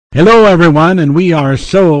Hello, everyone, and we are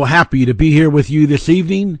so happy to be here with you this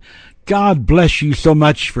evening. God bless you so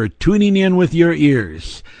much for tuning in with your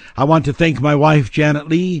ears. I want to thank my wife, Janet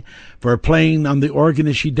Lee, for playing on the organ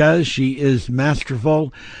as she does. She is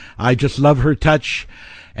masterful. I just love her touch.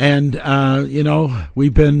 And,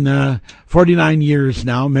 we've been 49 years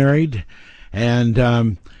now married,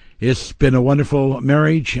 and it's been a wonderful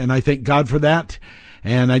marriage, and I thank God for that.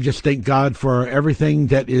 And I just thank God for everything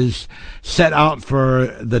that is set out for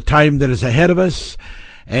the time that is ahead of us.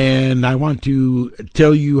 And I want to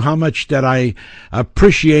tell you how much that I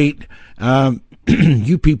appreciate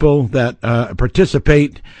you people that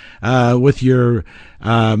participate with your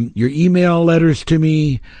email letters to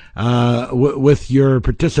me, with your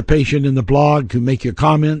participation in the blog to make your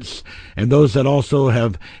comments, and those that also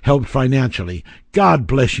have helped financially. God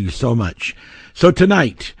bless you so much. So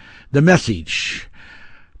tonight, the message: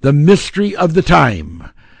 the mystery of the time.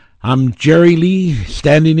 I'm Jerry Lee,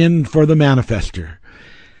 standing in for the manifester.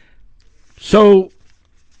 So,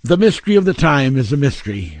 the mystery of the time is a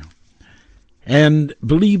mystery. And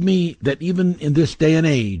believe me that even in this day and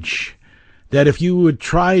age, that if you would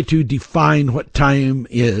try to define what time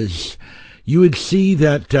is, you would see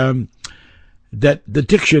that that the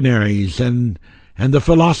dictionaries and the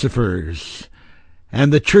philosophers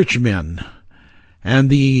and the churchmen and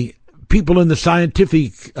the people in the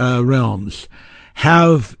scientific realms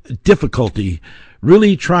have difficulty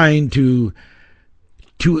really trying to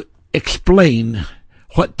explain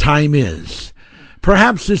what time is.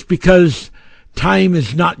 Perhaps it's because time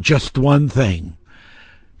is not just one thing.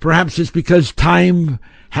 Perhaps it's because time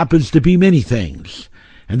happens to be many things,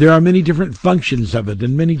 and there are many different functions of it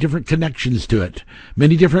and many different connections to it,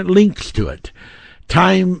 many different links to it.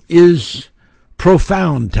 Time is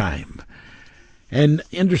profound time. And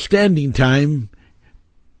understanding time,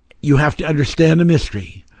 you have to understand a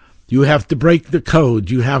mystery. You have to break the code.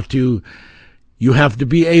 You have to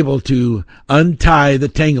be able to untie the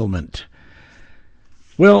tanglement.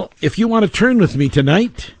 Well, if you want to turn with me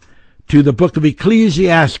tonight to the book of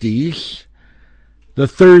Ecclesiastes, the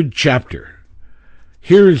 3rd chapter.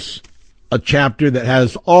 Here's a chapter that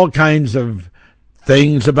has all kinds of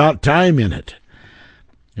things about time in it.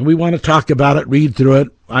 And we want to talk about it, read through it.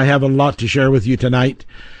 I have a lot to share with you tonight.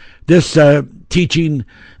 This teaching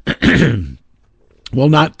will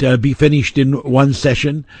not be finished in one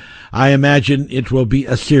session. I imagine it will be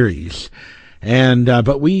a series. And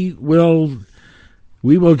but we will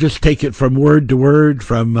just take it from word to word,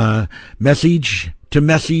 from message to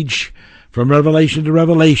message, from revelation to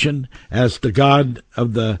revelation, as the God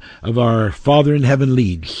of our Father in heaven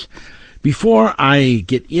leads. Before I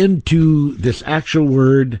get into this actual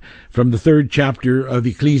word from the 3rd chapter of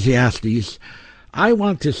Ecclesiastes, I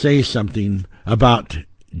want to say something about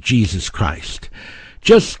Jesus Christ,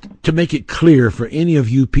 just to make it clear for any of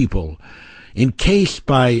you people, in case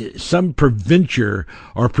by some peradventure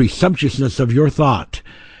or presumptuousness of your thought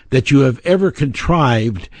that you have ever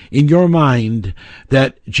contrived in your mind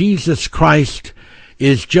that Jesus Christ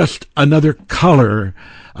is just another color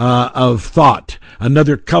of thought,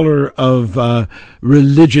 another color of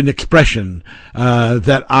religion expression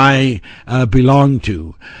that I belong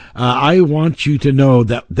to. I want you to know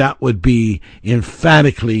that that would be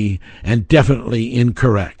emphatically and definitely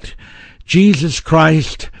incorrect. Jesus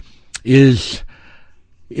Christ is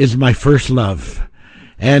my first love.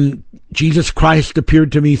 And Jesus Christ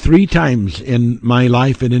appeared to me 3 times in my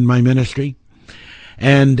life and in my ministry.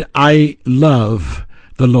 And I love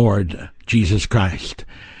the Lord Jesus Christ.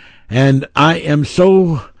 And I am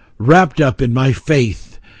so wrapped up in my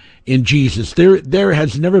faith in Jesus. There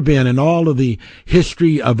has never been, in all of the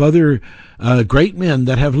history of other great men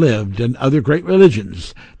that have lived and other great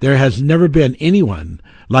religions, there has never been anyone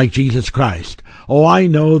like Jesus Christ. Oh, I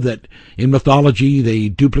know that in mythology they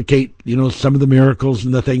duplicate, some of the miracles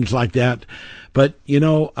and the things like that. But,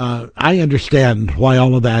 I understand why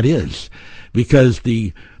all of that is. Because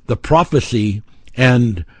the prophecy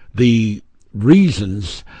and the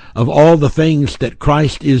reasons of all the things that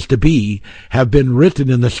Christ is to be have been written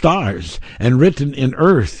in the stars and written in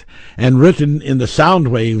earth and written in the sound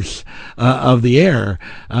waves of the air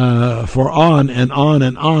for on and on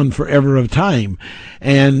and on forever of time.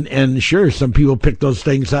 And sure, some people pick those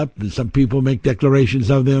things up, and some people make declarations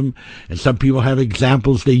of them, and some people have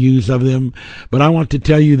examples they use of them. But I want to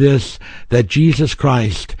tell you this, that Jesus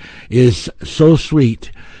Christ is so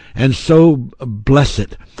sweet and so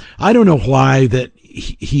blessed. I don't know why that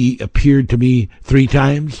he appeared to me 3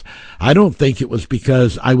 times. I don't think it was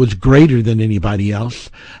because I was greater than anybody else.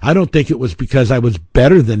 I don't think it was because I was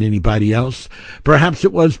better than anybody else. Perhaps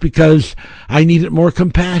it was because I needed more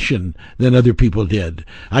compassion than other people did.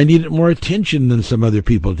 I needed more attention than some other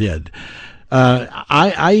people did.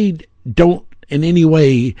 I don't in any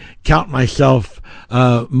way count myself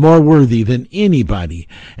more worthy than anybody.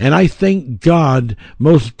 And I thank God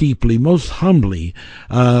most deeply, most humbly,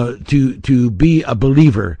 to be a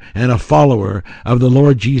believer and a follower of the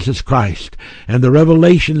Lord Jesus Christ and the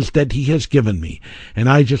revelations that he has given me. And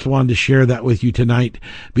I just wanted to share that with you tonight,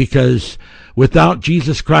 because without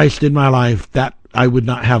Jesus Christ in my life, that I would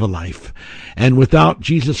not have a life. And without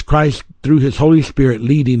Jesus Christ through his Holy Spirit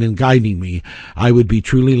leading and guiding me, I would be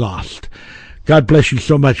truly lost. God bless you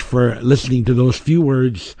so much for listening to those few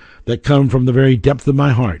words that come from the very depth of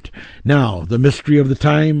my heart. Now, the mystery of the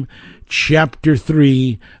time, chapter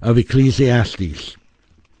 3 of Ecclesiastes.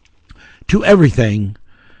 To everything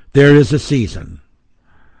there is a season,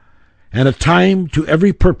 and a time to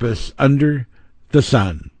every purpose under the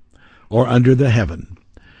sun, or under the heaven.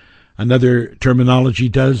 Another terminology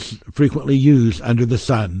does frequently use under the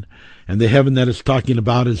sun, and the heaven that it's talking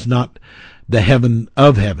about is not the heaven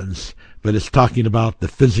of heavens, but it's talking about the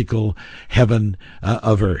physical heaven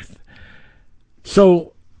of earth.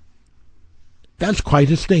 So that's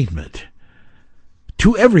quite a statement.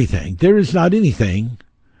 To everything, there is not anything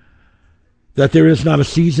that there is not a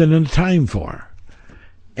season and a time for.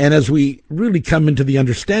 And as we really come into the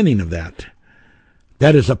understanding of that,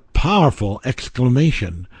 that is a powerful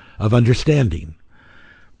exclamation of understanding.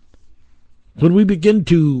 When we begin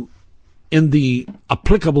to, in the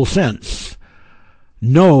applicable sense,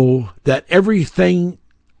 know that everything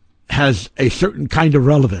has a certain kind of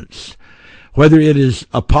relevance, whether it is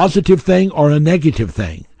a positive thing or a negative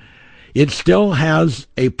thing, it still has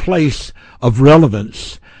a place of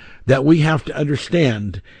relevance that we have to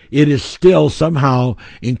understand. It is still somehow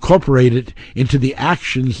incorporated into the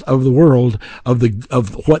actions of the world,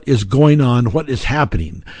 of what is going on, what is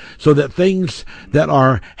happening, so that things that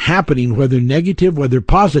are happening, whether negative, whether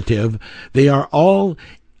positive, they are all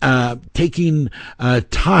taking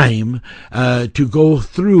time to go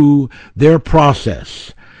through their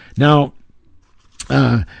process. Now,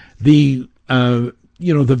 the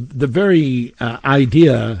very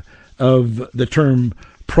idea of the term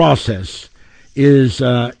process is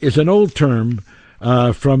an old term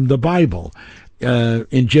from the Bible.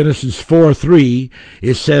 In Genesis 4:3,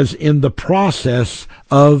 it says, "In the process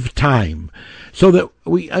of time," so that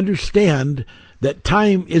we understand that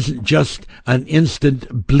time isn't just an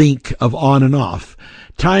instant blink of on and off.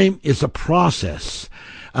 Time is a process.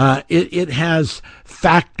 It has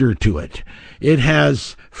factor to it. It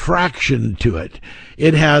has fraction to it.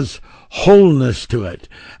 It has wholeness to it.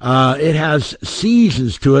 It has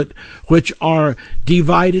seasons to it, which are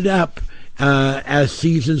divided up as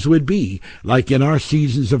seasons would be. Like in our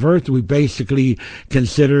seasons of earth, we basically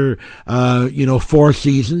consider 4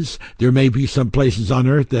 seasons. There may be some places on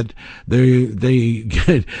earth that they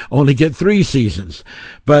only get 3 seasons,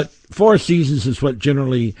 but 4 seasons is what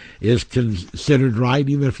generally is considered right,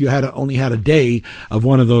 even if you only had a day of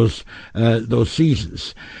one of those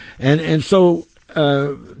seasons. And so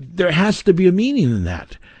there has to be a meaning in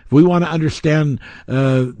that. If we want to understand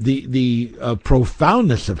the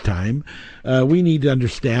profoundness of time, we need to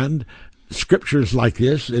understand scriptures like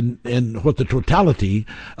this and what the totality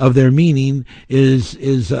of their meaning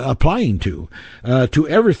is applying to. To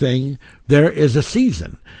everything there is a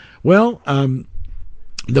season. Well,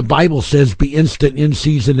 the Bible says, "Be instant in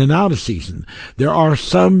season and out of season." There are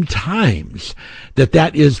some times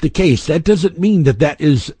that is the case. That doesn't mean that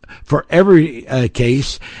is for every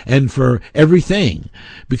case and for everything,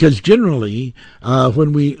 because generally,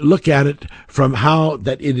 when we look at it from how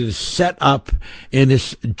that it is set up in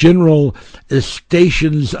its general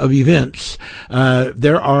stations of events,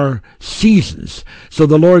 there are seasons. So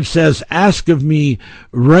the Lord says, "Ask of me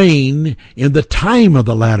rain in the time of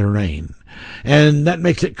the latter rain." And that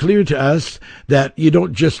makes it clear to us that you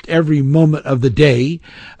don't just every moment of the day,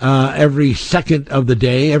 every second of the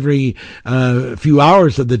day, every few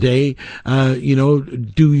hours of the day,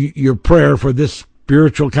 do your prayer for this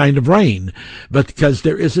spiritual kind of rain, but because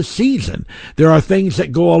there is a season. There are things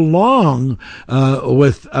that go along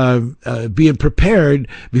with being prepared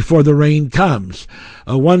before the rain comes.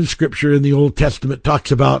 One scripture in the Old Testament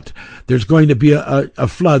talks about there's going to be a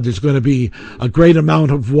flood. There's going to be a great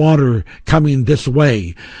amount of water coming this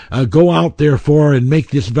way. Go out, therefore, and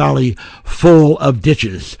make this valley full of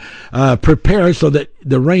ditches. Prepare so that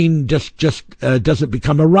the rain just doesn't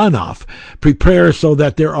become a runoff. Prepare so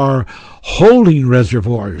that there are holding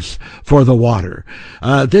reservoirs for the water.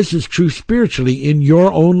 This is true spiritually in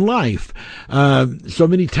your own life. So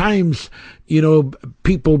many times,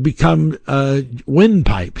 people become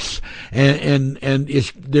windpipes, and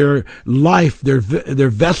it's their life, their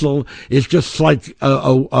vessel is just like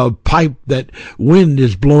a pipe that wind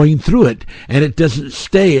is blowing through it, and it doesn't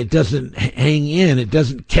stay, it doesn't hang in, it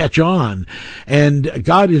doesn't catch on. And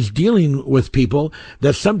God is dealing with people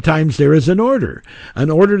that sometimes there is an order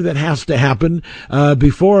that has to happen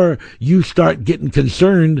before you start getting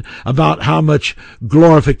concerned about how much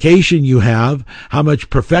glorification you have, how much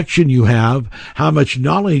perfection you have, how much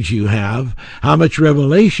knowledge you have, how much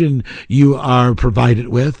revelation you are provided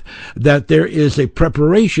with, that there is a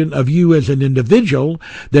preparation of you as an individual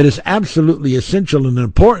that is absolutely essential and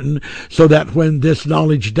important, so that when this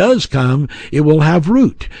knowledge does come, it will have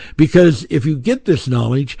root. Because if you get this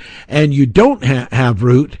knowledge and you don't have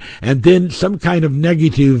root, and then some kind of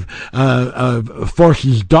negative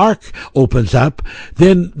forces dark opens up,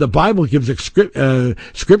 then the Bible gives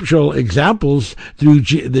scriptural examples through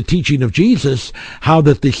the teaching of Jesus, how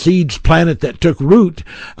that the seeds planted that took root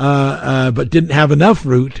but didn't have enough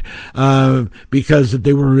root because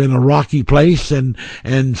they were in a rocky place, and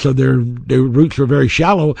so their roots were very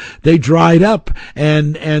shallow. They dried up,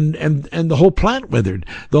 and the whole plant withered.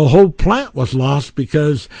 The whole plant was lost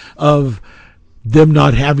because of them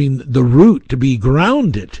not having the root to be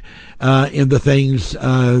grounded in the things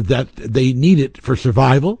that they needed for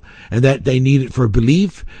survival, and that they needed for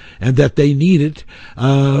belief, and that they needed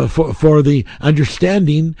for the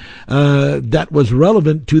understanding that was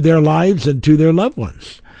relevant to their lives and to their loved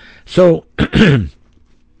ones. So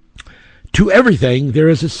to everything there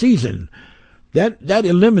is a season. That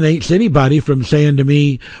eliminates anybody from saying to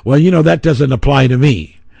me, well, that doesn't apply to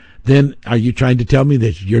me. Then are you trying to tell me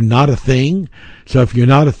that you're not a thing? So if you're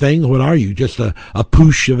not a thing, what are you? Just a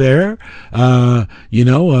push of air? The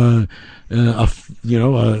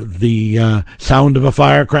sound of a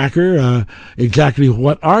firecracker? Exactly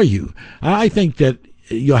what are you? I think that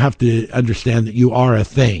you'll have to understand that you are a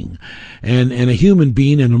thing. And a human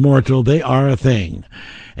being and a mortal, they are a thing.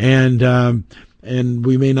 And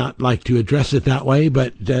we may not like to address it that way,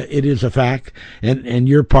 but it is a fact, and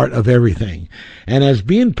you're part of everything. And as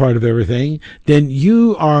being part of everything, then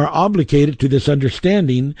you are obligated to this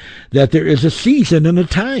understanding that there is a season and a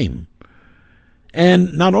time.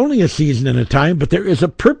 And not only a season and a time, but there is a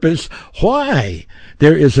purpose why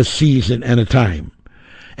there is a season and a time.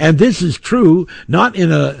 And this is true not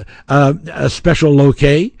in a special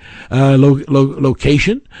location.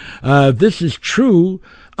 This is true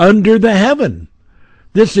under the heaven.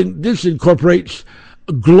 This incorporates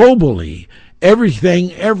globally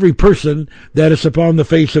everything, every person that is upon the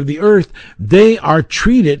face of the earth. They are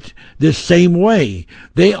treated this same way.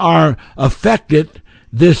 They are affected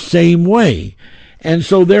this same way. And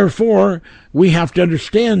so therefore, we have to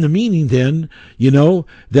understand the meaning then,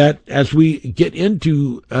 that as we get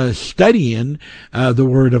into studying the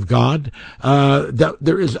Word of God, that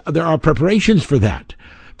there are preparations for that.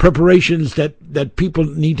 Preparations that people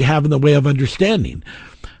need to have in the way of understanding.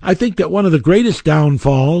 I think that one of the greatest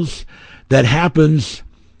downfalls that happens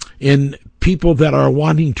in people that are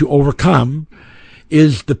wanting to overcome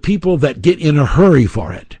is the people that get in a hurry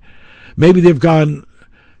for it. Maybe they've gone,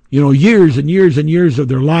 years and years and years of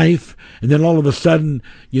their life, and then all of a sudden,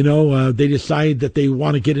 they decide that they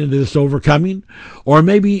want to get into this overcoming. Or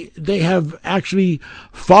maybe they have actually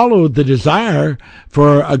followed the desire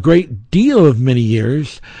for a great deal of many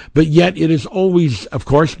years, but yet it has always, of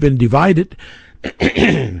course, been divided.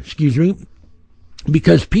 Excuse me.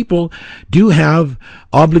 Because people do have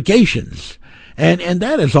obligations. And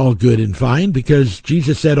that is all good and fine, because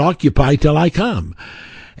Jesus said, occupy till I come.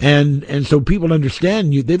 And so people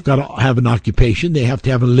understand they've got to have an occupation. They have to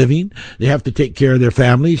have a living. They have to take care of their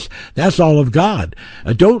families. That's all of God.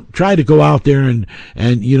 Don't try to go out there and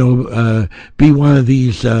be one of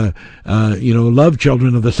these, love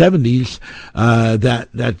children of the 70s,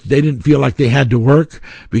 that they didn't feel like they had to work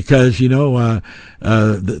because,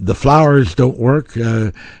 the flowers don't work.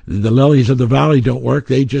 The lilies of the valley don't work.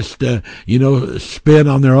 They just, spin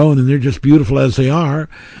on their own, and they're just beautiful as they are.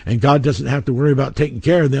 And God doesn't have to worry about taking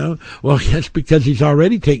care of them. Well, that's because he's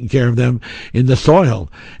already taken care of them in the soil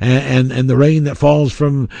and the rain that falls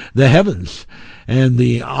from the heavens and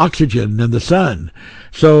the oxygen and the sun.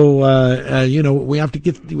 So, we have to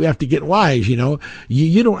get wise.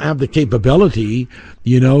 You don't have the capability,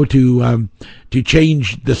 to to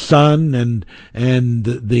change the sun and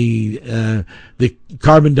the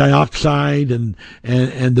carbon dioxide and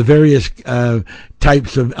the various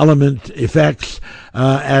types of element effects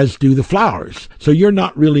as do the flowers. So you're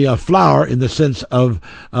not really a flower in the sense of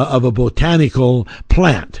a botanical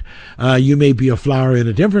plant. You may be a flower in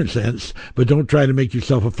a different sense, but don't try to make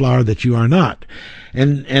yourself a flower that you are not.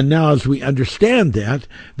 And now as we understand that,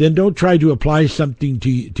 then don't try to apply something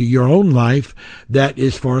to your own life that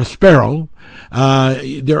is for a sparrow.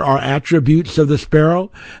 There are attributes of the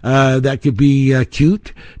sparrow that could be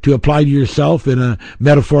cute to apply to yourself in a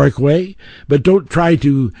metaphoric way, but don't try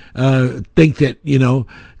to think that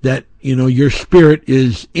your spirit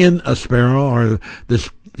is in a sparrow, or the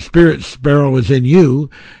spirit sparrow is in you,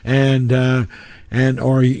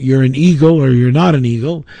 or you're an eagle or you're not an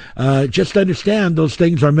eagle. Just understand those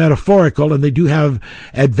things are metaphorical, and they do have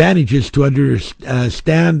advantages to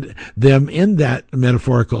understand them in that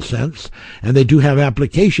metaphorical sense, and they do have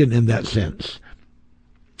application in that sense.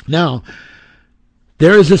 Now,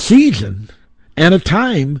 there is a season and a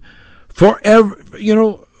time for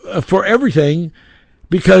everything,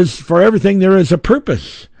 because for everything there is a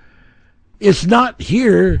purpose. It's not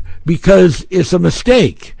here because it's a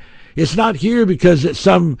mistake. It's not here because it's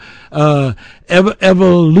some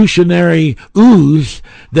evolutionary ooze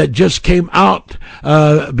that just came out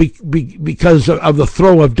because of the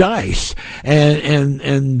throw of dice,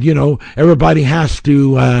 and everybody has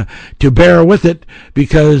to bear with it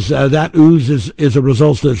because that ooze is a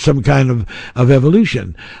result of some kind of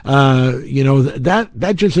evolution.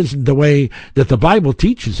 That just isn't the way that the Bible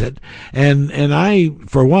teaches it, and I,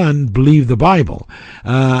 for one, believe the Bible.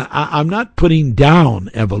 I'm not putting down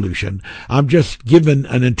evolution. I'm just giving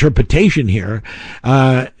an interpretation here,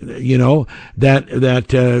 that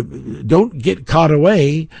don't get caught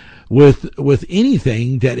away with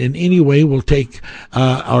anything that in any way will take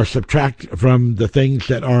or subtract from the things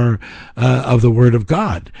that are of the Word of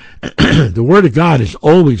God. The Word of God is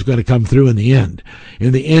always going to come through in the end.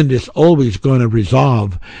 In the end, it's always going to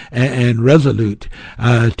resolve and resolute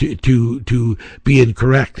to being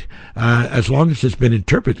correct, as long as it's been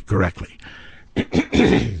interpreted correctly.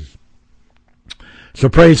 So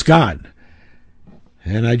praise God.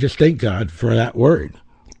 And I just thank God for that word.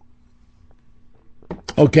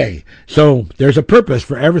 Okay, so there's a purpose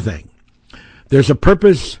for everything. There's a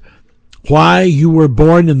purpose why you were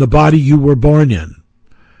born in the body you were born in.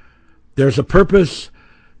 There's a purpose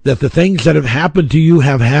that the things that have happened to you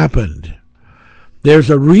have happened. There's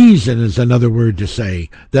a reason, is another word to say,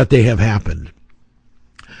 that they have happened.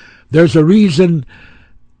 There's a reason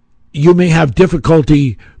you may have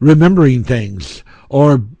difficulty remembering things,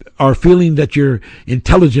 or feeling that you're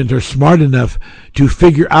intelligent or smart enough to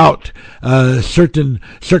figure out certain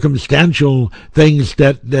circumstantial things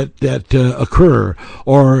that occur,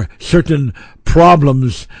 or certain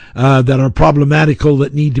problems that are problematical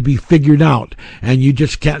that need to be figured out, and you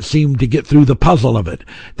just can't seem to get through the puzzle of it.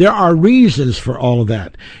 There are reasons for all of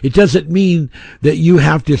that. It doesn't mean that you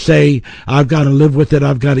have to say, I've got to live with it,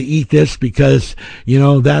 I've got to eat this because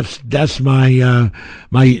that's my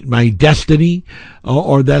my destiny,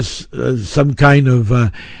 or that's some kind of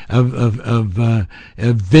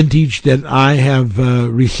vintage that I have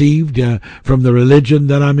received from the religion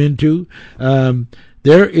that I'm into.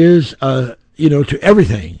 There is to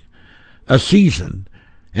everything a season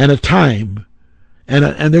and a time,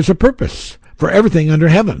 and there's a purpose for everything under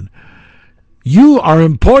heaven. You are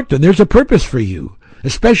important. There's a purpose for you,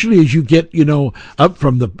 especially as you get up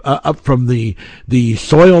from the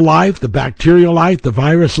soil life, the bacterial life, the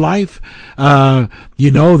virus life,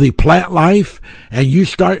 the plant life, and you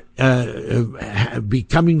start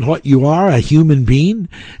becoming what you are, a human being,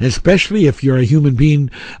 especially if you're a human being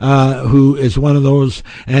who is one of those,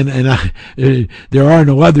 and there are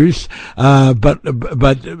no others, but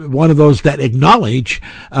one of those that acknowledge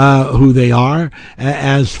who they are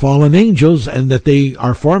as fallen angels, and that they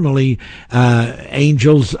are formerly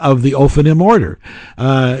angels of the Ophanim order.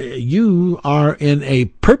 You are in a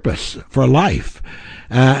purpose for life.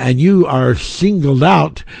 And you are singled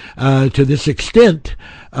out to this extent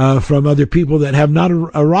from other people that have not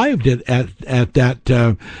arrived at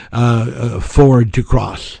that ford to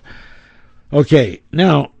cross. Okay,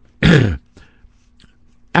 now,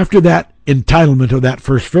 after that entitlement of that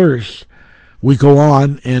first verse, we go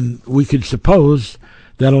on, and we could suppose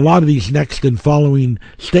that a lot of these next and following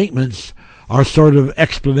statements are sort of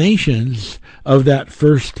explanations of that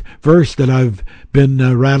first verse that I've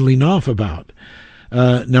been rattling off about.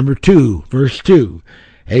 Number 2, verse 2,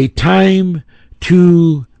 a time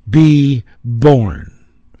to be born.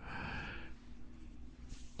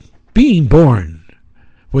 Being born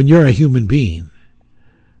when you're a human being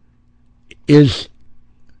is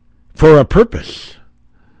for a purpose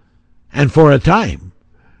and for a time.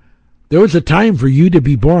 There was a time for you to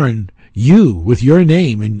be born, you with your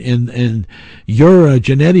name and your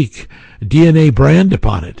genetic DNA brand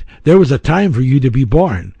upon it. There was a time for you to be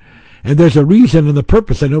born. And there's a reason and a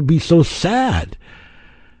purpose, and it'll be so sad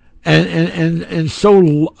and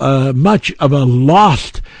so much of a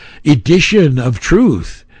lost edition of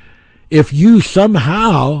truth if you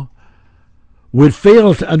somehow would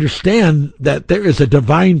fail to understand that there is a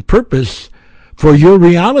divine purpose for your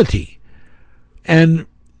reality. And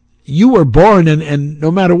you were born, and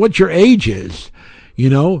no matter what your age is,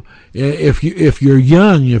 if you're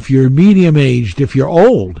young, if you're medium aged, if you're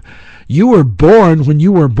old, you were born when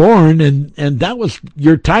you were born, and that was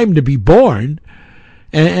your time to be born.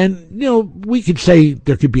 And we could say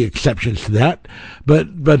there could be exceptions to that, but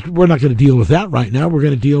we're not going to deal with that right now. We're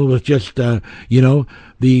going to deal with just the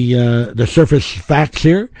surface facts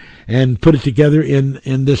here and put it together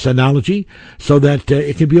in this analogy so that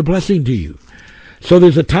it can be a blessing to you. So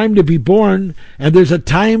there's a time to be born and there's a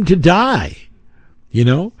time to die.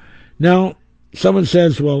 Now someone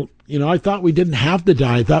says, well, I thought we didn't have to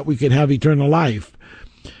die. I thought we could have eternal life.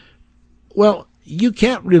 Well, you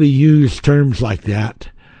can't really use terms like that,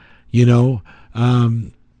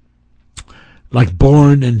 like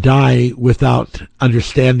born and die without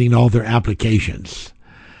understanding all their applications.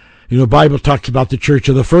 The Bible talks about the church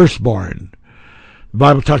of the firstborn. The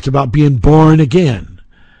Bible talks about being born again.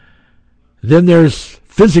 Then there's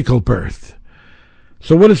physical birth.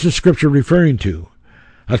 So what is the scripture referring to?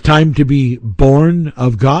 A time to be born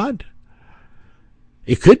of God?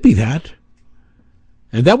 It could be that.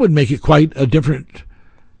 And that would make it quite a different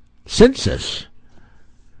census.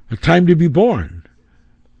 A time to be born.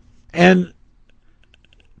 And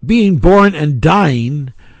being born and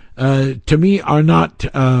dying, to me, are not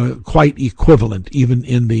quite equivalent, even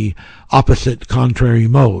in the opposite contrary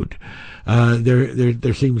mode.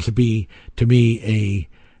 There seems to be, to me,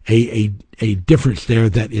 a difference there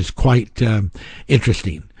that is quite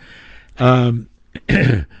interesting. And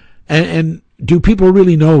do people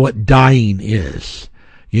really know what dying is?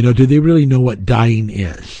 Do they really know what dying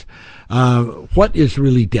is? What is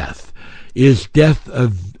really death? Is death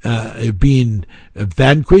of being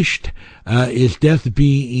vanquished? Is death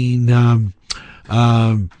being,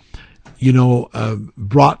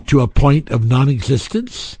 brought to a point of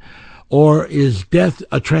non-existence? Or is death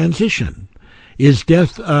a transition? Is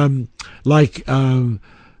death in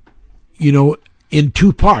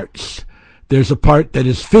two parts? There's a part that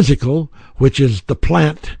is physical, which is the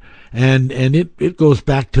plant, and it goes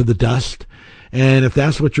back to the dust. And if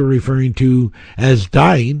that's what you're referring to as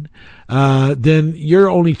dying, then you're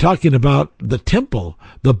only talking about the temple,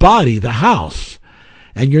 the body, the house.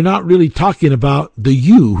 And you're not really talking about the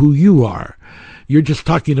you, who you are. You're just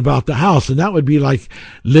talking about the house. And that would be like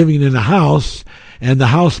living in a house and the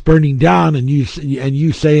house burning down and you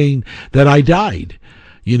saying that I died.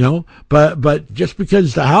 But just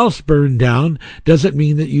because the house burned down doesn't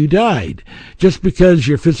mean that you died. Just because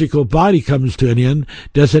your physical body comes to an end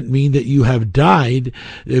doesn't mean that you have died,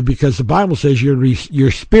 because the Bible says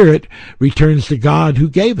your spirit returns to God who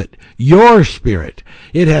gave it. Your spirit.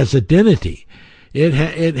 It has identity. It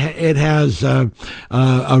has a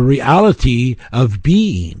reality of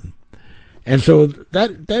being. And so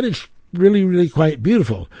that is really, really quite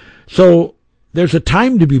beautiful. So there's a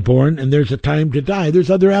time to be born and there's a time to die. There's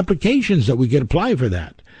other applications that we can apply for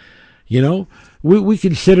that. We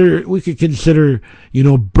could consider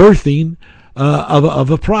birthing of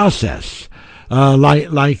a process,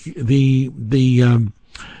 like the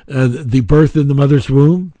birth in the mother's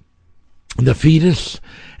womb, the fetus,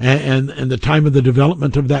 and the time of the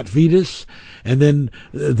development of that fetus, and then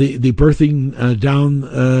the birthing down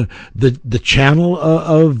the channel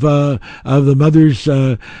of the mother's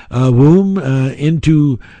womb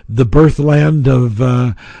into the birthland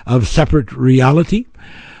of separate reality.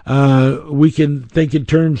 We can think in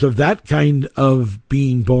terms of that kind of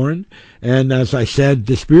being born, and as I said,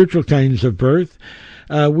 the spiritual kinds of birth.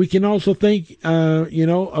 We can also think, of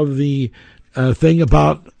the thing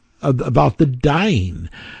about the dying.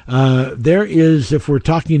 There is, if we're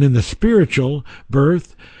talking in the spiritual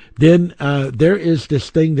birth, then there is this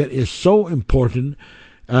thing that is so important,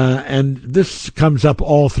 and this comes up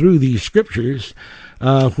all through these scriptures,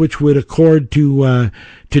 which would accord to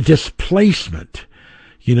displacement.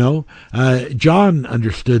 John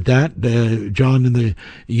understood that. John in the,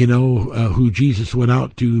 who Jesus went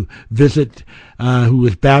out to visit, who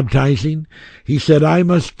was baptizing, he said, I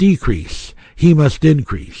must decrease, he must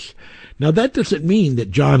increase. Now that doesn't mean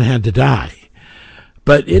that John had to die,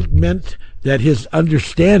 but it meant that his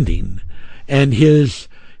understanding and his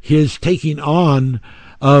his taking on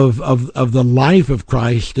of the life of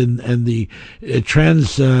Christ and the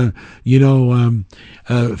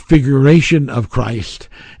figuration of Christ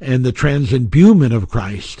and the transimbuement of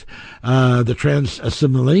Christ, the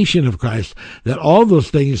trans-assimilation of Christ, that all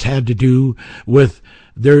those things had to do with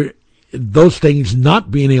those things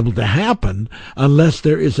not being able to happen unless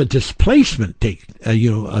there is a displacement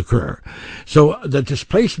occur. So the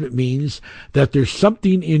displacement means that there's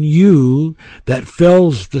something in you that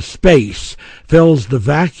fills the space, fills the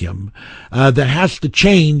vacuum, that has to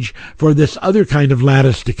change for this other kind of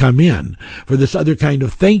lattice to come in, for this other kind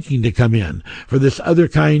of thinking to come in, for this other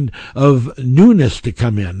kind of newness to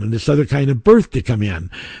come in, and this other kind of birth to come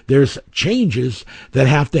in. There's changes that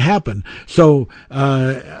have to happen. So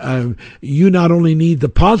you not only need the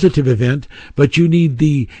positive event, but you need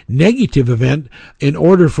the negative event in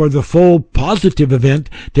order for the full positive event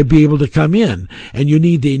to be able to come in. And you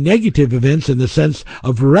need the negative events in the sense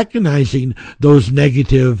of recognizing those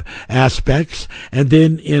negative aspects and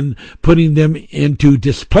then in putting them into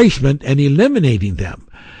displacement and eliminating them.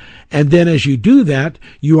 And then as you do that,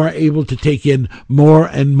 you are able to take in more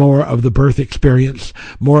and more of the birth experience,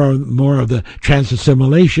 more of the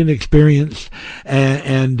trans-assimilation experience,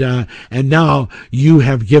 and now you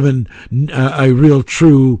have given a real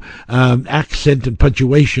true accent and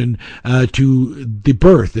punctuation to the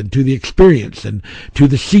birth and to the experience and to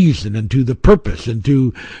the season and to the purpose and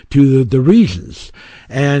to the reasons.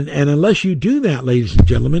 And unless you do that, ladies and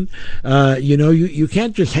gentlemen, you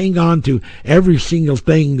can't just hang on to every single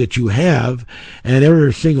thing that you have and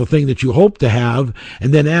every single thing that you hope to have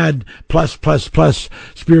and then add plus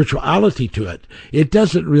spirituality to it. It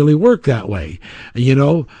doesn't really work that way.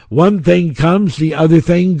 One thing comes, the other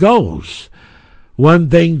thing goes. One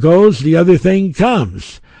thing goes, the other thing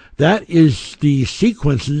comes. That is the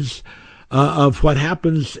sequences of what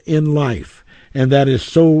happens in life. And that is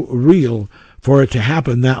so real for it to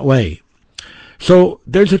happen that way. So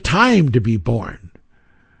there's a time to be born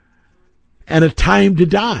and a time to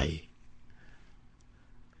die.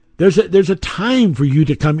 There's a time for you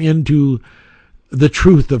to come into the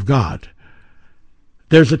truth of God.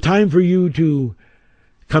 There's a time for you to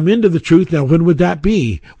come into the truth. Now, when would that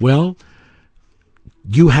be? Well,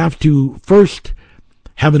 you have to first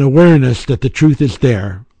have an awareness that the truth is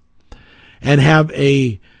there and have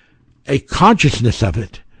a consciousness of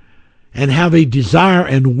it and have a desire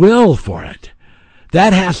and will for it.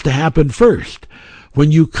 That has to happen first.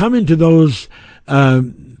 When you come into those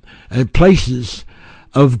places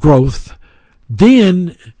of growth,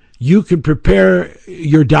 then you can prepare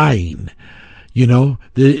your dying.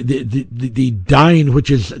 The dying,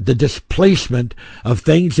 which is the displacement of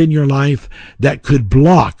things in your life that could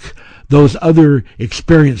block those other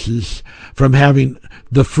experiences from having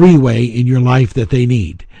the freeway in your life that they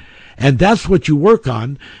need. And that's what you work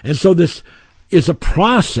on. And so this is a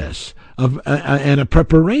process of and a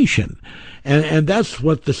preparation. And that's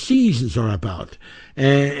what the seasons are about.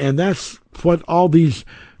 And that's what all these,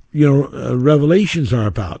 revelations are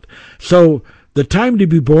about. So the time to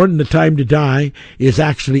be born and the time to die is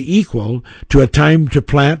actually equal to a time to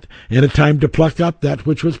plant and a time to pluck up that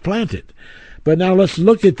which was planted. But now let's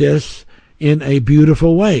look at this in a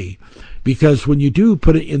beautiful way. Because when you do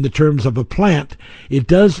put it in the terms of a plant, it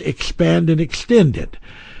does expand and extend it.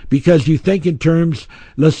 Because you think in terms,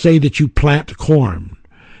 let's say that you plant corn.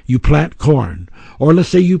 You plant corn. Or let's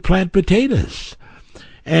say you plant potatoes.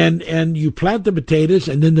 And you plant the potatoes,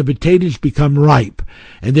 and then the potatoes become ripe.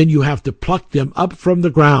 And then you have to pluck them up from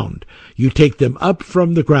the ground. You take them up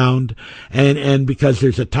from the ground, and because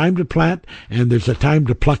there's a time to plant, and there's a time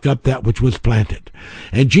to pluck up that which was planted.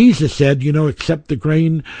 And Jesus said, except the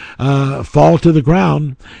grain fall to the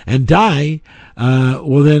ground and die,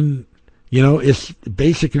 well then, it's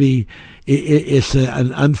basically, it's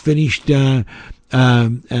an unfinished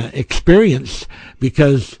experience,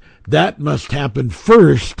 because that must happen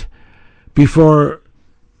first before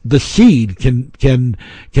the seed can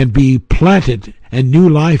be planted and new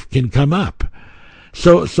life can come up.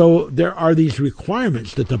 So there are these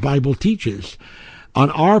requirements that the Bible teaches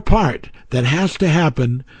on our part that has to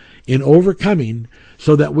happen in overcoming,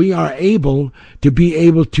 so that we are able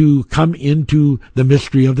to come into the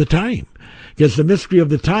mystery of the time. Because the mystery of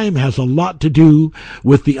the time has a lot to do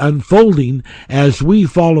with the unfolding as we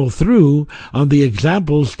follow through on the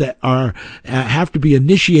examples that have to be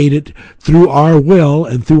initiated through our will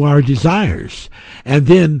and through our desires, and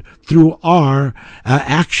then through our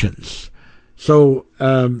actions. So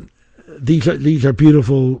these are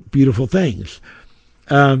beautiful, beautiful things.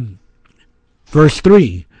 Verse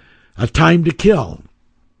 3, a time to kill.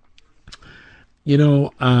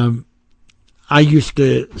 I used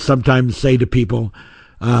to sometimes say to people,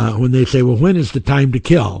 when they say, well, when is the time to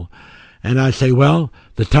kill? And I say, well,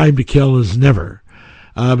 the time to kill is never.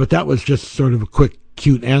 But that was just sort of a quick,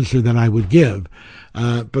 cute answer that I would give.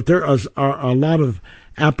 But there are a lot of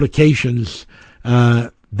applications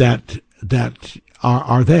that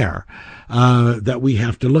are there that we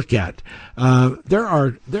have to look at. There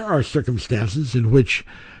are circumstances in which,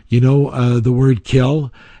 the word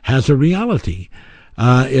kill has a reality.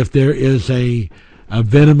 If there is a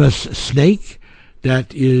venomous snake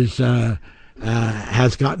that is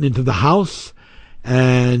has gotten into the house,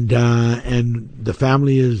 and the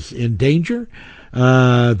family is in danger,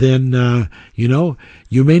 then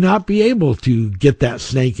you may not be able to get that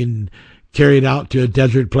snake and carry it out to a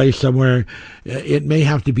desert place somewhere. It may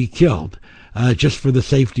have to be killed just for the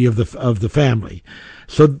safety of the family.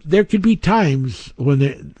 So there could be times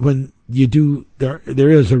when you do there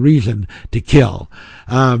is a reason to kill.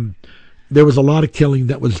 There was a lot of killing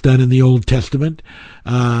that was done in the Old Testament,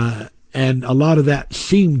 and a lot of that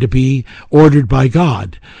seemed to be ordered by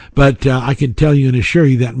God. But I can tell you and assure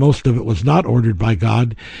you that most of it was not ordered by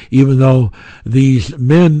God, even though these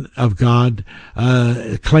men of God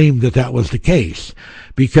claimed that was the case,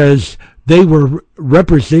 because they were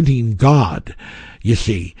representing God, you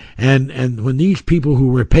see. And when these people who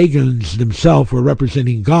were pagans themselves were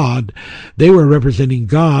representing God, they were representing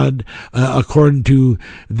God according to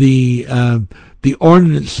the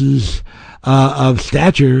ordinances of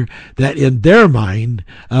stature that in their mind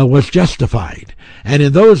was justified. And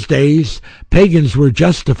in those days, pagans were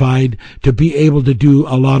justified to be able to do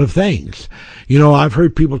a lot of things. I've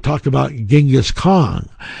heard people talk about Genghis Khan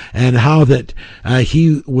and how that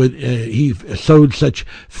he sowed such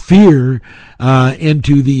fear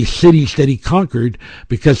into the cities that he conquered,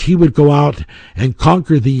 because he would go out and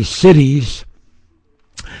conquer these cities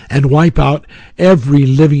and wipe out every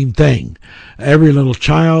living thing. Every little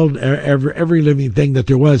child, every living thing that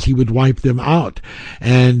there was, he would wipe them out.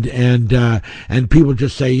 And people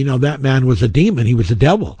just say, that man was a demon. He was a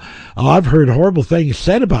devil. Oh, I've heard horrible things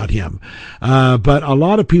said about him. But a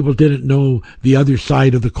lot of people didn't know the other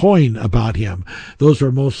side of the coin about him. Those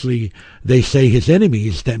were mostly, they say, his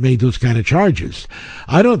enemies that made those kind of charges.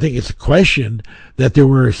 I don't think it's a question that there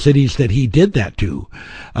were cities that he did that to.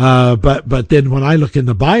 But then when I look in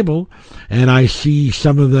the Bible and I see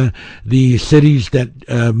some of the cities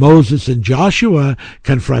that Moses and Joshua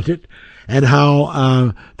confronted, and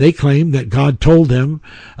how they claim that God told them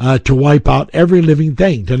to wipe out every living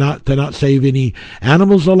thing, to not save any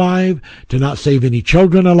animals alive, to not save any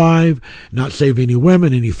children alive, not save any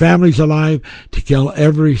women, any families alive, to kill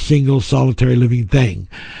every single solitary living thing.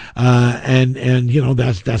 And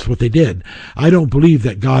that's what they did. I don't believe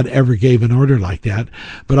that God ever gave an order like that,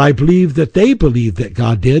 but I believe that they believed that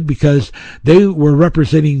God did, because they were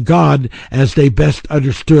representing God as they best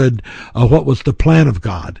understood what was the plan of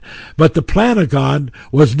God. But the plan of God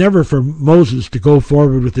was never for Moses to go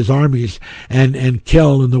forward with his armies and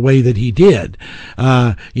kill in the way that he did.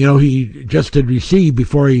 He just had received,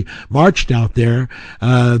 before he marched out there,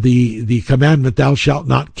 the commandment, thou shalt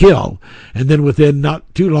not kill. And then within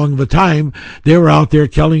not too long of a time, they were out there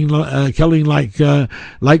killing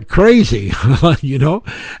like crazy,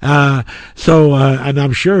 and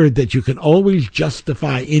I'm sure that you can always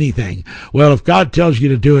justify anything. Well, if God tells you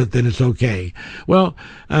to do it, then it's okay. Well,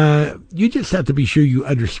 you just have to be sure you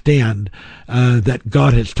understand that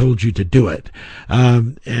God has told you to do it,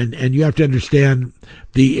 and you have to understand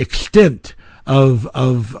the extent of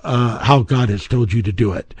how God has told you to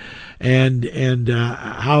do it, and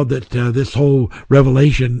how that this whole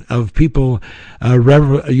revelation of people,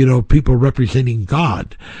 people representing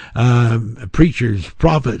God, preachers,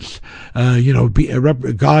 prophets,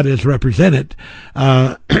 God is represented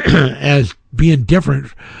as being different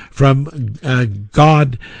from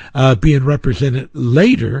God being represented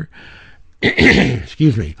later.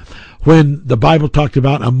 Excuse me. When the Bible talked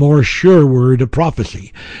about a more sure word of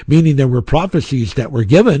prophecy, meaning there were prophecies that were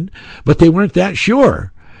given, but they weren't that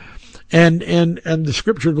sure. And the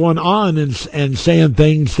scripture going on and saying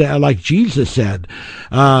things that, like Jesus said,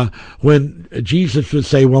 when Jesus would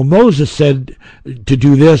say, well, Moses said to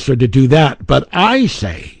do this or to do that, but I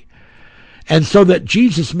say. And so that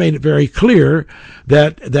Jesus made it very clear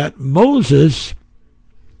that Moses,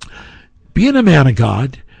 being a man of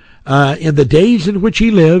God, in the days in which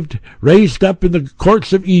he lived, raised up in the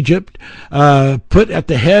courts of Egypt, put at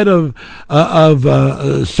the head of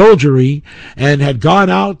soldiery, and had gone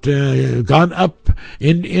up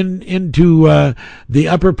into the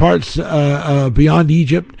upper parts beyond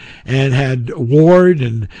Egypt, and had warred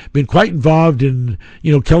and been quite involved in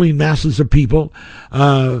killing masses of people.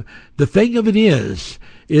 The thing of it is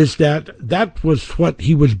is that was what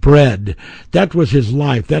he was bred. That was his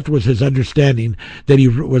life. That was his understanding that he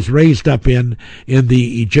was raised up in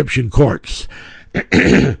the Egyptian courts.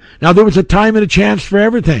 Now, there was a time and a chance for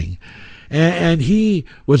everything. And he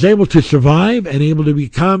was able to survive and able to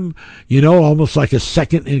become, almost like a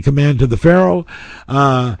second in command to the Pharaoh.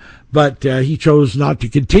 But he chose not to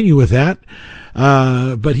continue with that.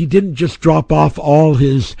 But he didn't just drop off all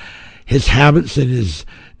his habits and his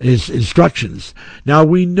instructions. Now,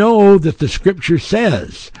 we know that the scripture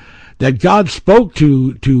says that God spoke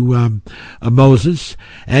to Moses,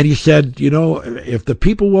 and he said, if the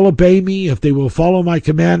people will obey me, if they will follow my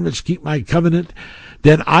commandments, keep my covenant,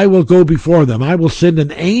 then I will go before them. I will send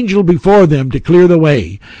an angel before them to clear the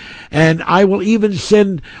way. And I will even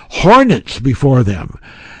send hornets before them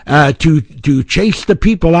to chase the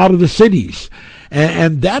people out of the cities.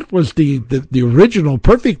 And that was the original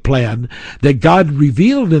perfect plan that God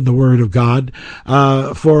revealed in the Word of God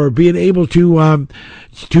for being able to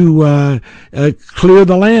clear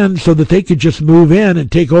the land so that they could just move in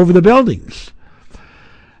and take over the buildings.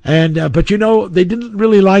 And but they didn't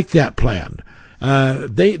really like that plan.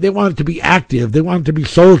 They wanted to be active. They wanted to be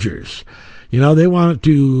soldiers. They wanted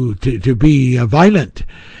to be violent,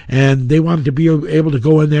 and they wanted to be able to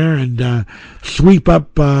go in there and sweep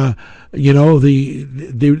up, the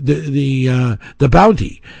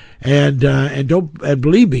bounty. And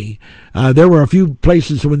believe me, there were a few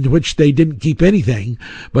places in which they didn't keep anything,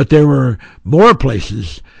 but there were more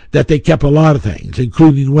places that they kept a lot of things,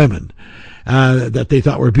 including women that they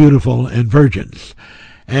thought were beautiful and virgins.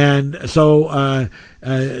 And so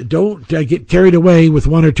don't get carried away with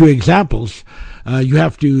one or two examples. You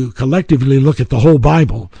have to collectively look at the whole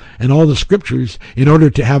Bible and all the scriptures in order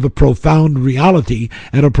to have a profound reality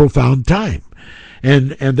at a profound time.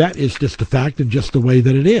 And that is just a fact and just the way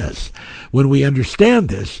that it is. When we understand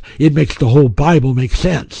this, it makes the whole Bible make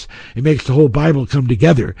sense. It makes the whole Bible come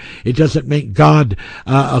together. It doesn't make God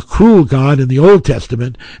a cruel God in the Old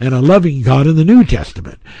Testament and a loving God in the New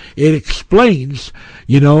Testament. It explains,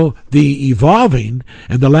 the evolving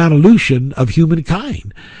and the evolution of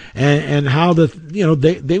humankind. And how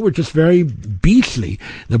they were just very beastly.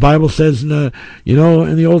 The Bible says in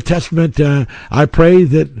the Old Testament, I pray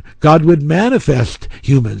that God would manifest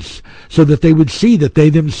humans so that they would see that they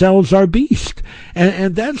themselves are beast.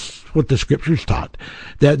 And that's what the scriptures taught,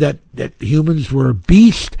 that humans were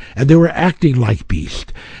beast and they were acting like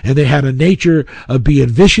beast, and they had a nature of being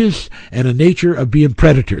vicious and a nature of being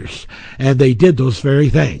predators, and they did those very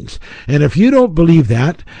things. And if you don't believe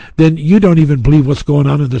that, then you don't even believe what's going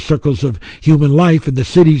on in the circles of human life in the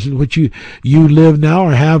cities in which you live now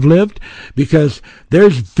or have lived, because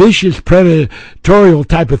there's vicious predatorial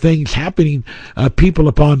type of things happening, people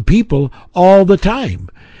upon people all the time.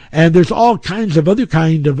 And there's all kinds of other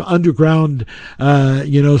kind of underground,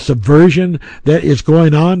 subversion that is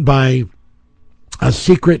going on by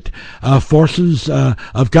secret forces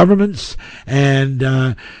of governments. And,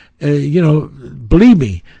 believe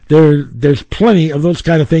me, there's plenty of those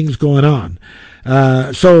kind of things going on.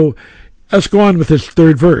 So let's go on with this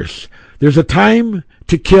third verse. There's a time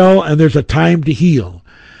to kill and there's a time to heal.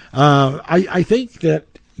 I think that,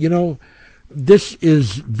 this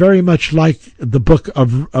is very much like the book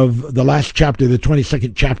of the last chapter, the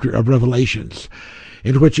 22nd chapter of Revelations,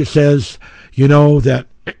 in which it says, that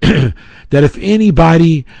that if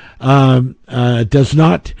anybody does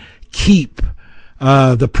not keep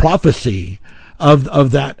the prophecy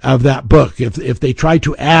of that book, if they try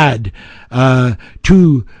to add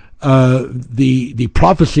to the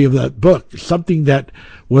prophecy of that book something that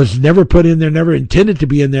was never put in there, never intended to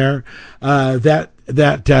be in there,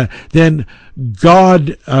 then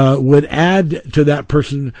God would add to that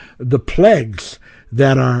person the plagues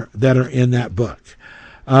that are in that book.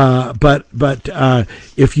 But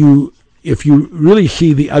if you really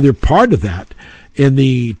see the other part of that in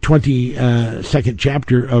the 22nd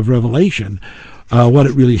chapter of Revelation, what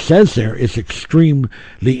it really says there is extremely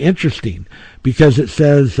interesting, because it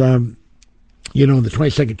says, in the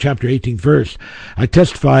 22nd chapter, 18th verse, I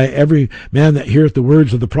testify, every man that heareth the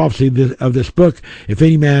words of the prophecy of this book, if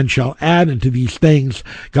any man shall add unto these things,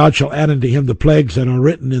 God shall add unto him the plagues that are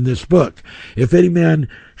written in this book. If any man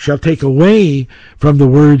shall take away from the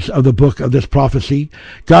words of the book of this prophecy,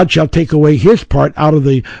 God shall take away his part out of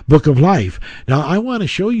the book of life. Now, I want to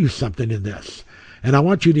show you something in this, and I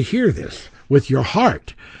want you to hear this with your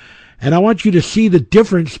heart. And I want you to see the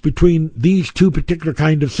difference between these two particular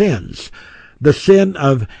kind of sins. The sin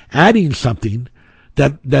of adding something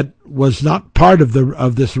that was not part of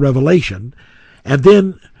this revelation, and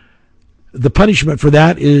then the punishment for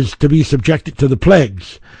that is to be subjected to the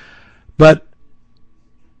plagues. But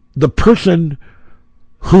the person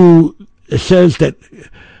who says that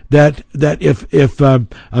if a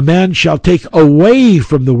man shall take away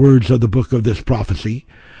from the words of the book of this prophecy,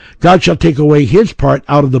 God shall take away his part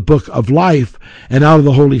out of the book of life and out of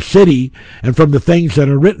the holy city and from the things that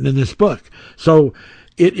are written in this book. So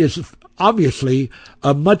it is obviously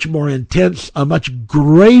a much more intense, a much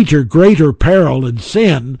greater peril and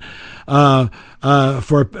sin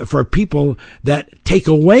for people that take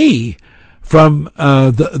away from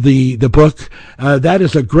the book. That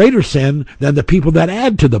is a greater sin than the people that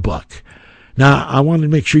add to the book. Now, I want to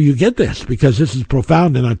make sure you get this, because this is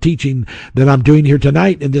profound in our teaching that I'm doing here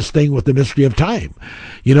tonight in this thing with the mystery of time.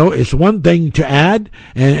 You know, it's one thing to add,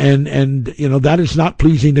 and you know, that is not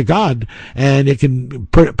pleasing to God, and it can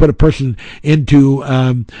put a person into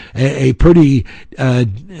a pretty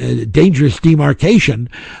dangerous demarcation,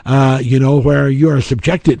 you know, where you are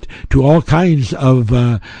subjected to all kinds of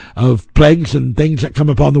plagues and things that come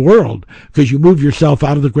upon the world, because you move yourself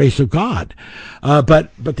out of the grace of God.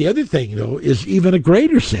 But the other thing, though, is even a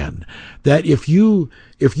greater sin, that if you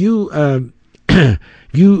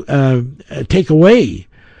take away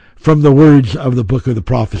from the words of the book of the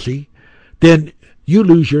prophecy, then you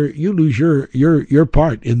lose your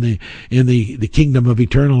part in the kingdom of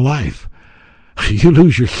eternal life. You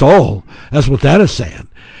lose your soul. That's what that is saying.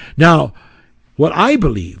 Now, what I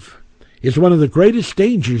believe is one of the greatest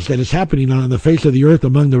dangers that is happening on the face of the earth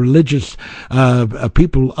among the religious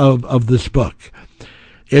people of this book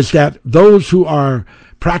is that those who are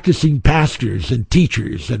practicing pastors and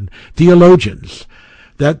teachers and theologians,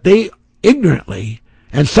 that they ignorantly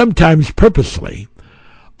and sometimes purposely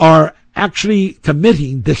are actually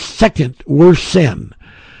committing the second worst sin,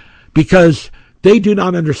 because they do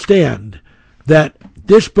not understand that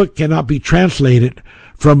this book cannot be translated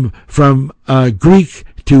from Greek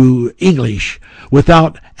to English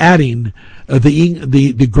without adding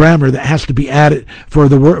the grammar that has to be added for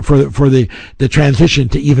the word for the transition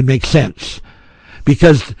to even make sense,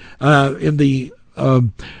 because in the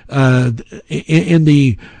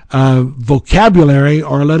vocabulary,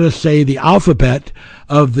 or let us say the alphabet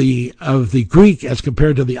of the Greek as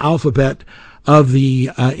compared to the alphabet of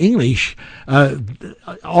the English,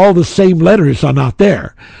 all the same letters are not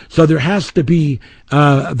there. So there has to be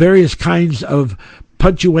various kinds of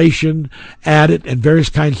punctuation added, and various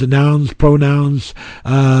kinds of nouns, pronouns,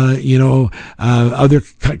 other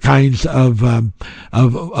kinds of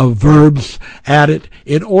verbs added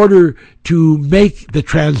in order to make the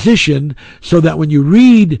transition so that when you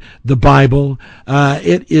read the Bible,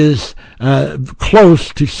 it is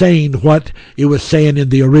close to saying what it was saying in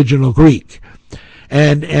the original Greek.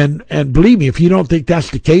 And believe me, if you don't think that's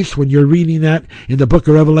the case when you're reading that in the book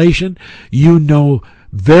of Revelation, you know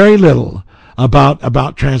very little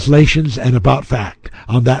about translations and about fact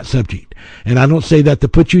on that subject. And I don't say that to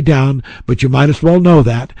put you down, but you might as well know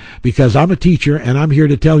that, because I'm a teacher and I'm here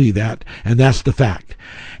to tell you that, and that's the fact.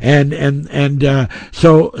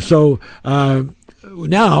 So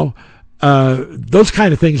now those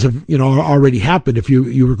kind of things have already happened if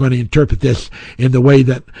you were going to interpret this in the way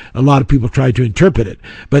that a lot of people try to interpret it.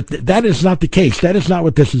 But that is not the case. That is not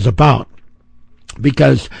what this is about,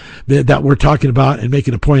 because that we're talking about and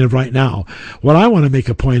making a point of right now. What I want to make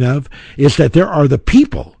a point of is that there are the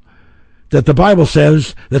people that the Bible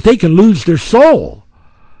says that they can lose their soul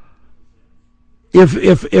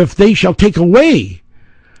if they shall take away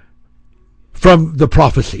from the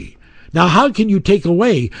prophecy. Now, how can you take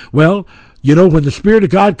away? Well, when the Spirit of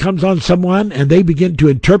God comes on someone and they begin to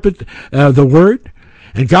interpret the Word,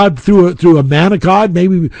 and God, through a man of God,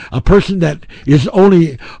 maybe a person that is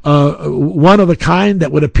only one of a kind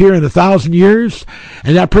that would appear in 1,000 years,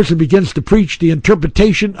 and that person begins to preach the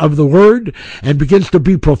interpretation of the Word and begins to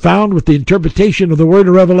be profound with the interpretation of the Word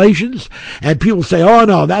of Revelations, and people say, oh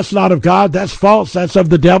no, that's not of God, that's false, that's of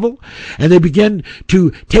the devil, and they begin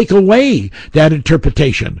to take away that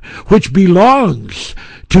interpretation, which belongs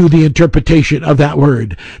to the interpretation of that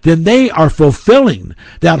word, then they are fulfilling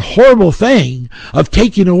that horrible thing of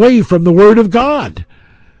taking away from the Word of God.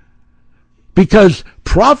 Because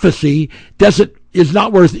prophecy is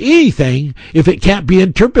not worth anything if it can't be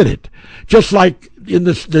interpreted. Just like in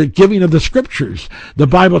the giving of the Scriptures, the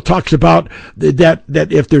Bible talks about that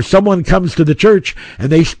if there's someone comes to the church and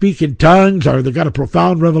they speak in tongues, or they've got a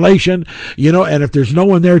profound revelation, and if there's no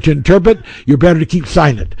one there to interpret, you're better to keep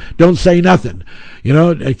silent. Don't say nothing.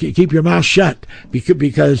 keep your mouth shut,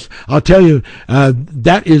 because I'll tell you,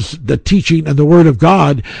 that is the teaching and the Word of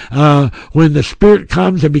God. When the Spirit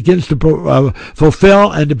comes and begins to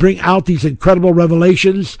fulfill and to bring out these incredible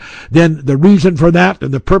revelations, then the reason for that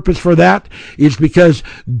and the purpose for that is because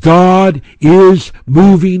God is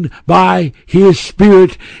moving by His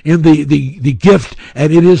Spirit in the gift,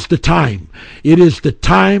 and it is the time. It is the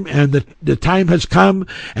time, and the time has come,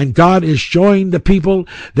 and God is showing the people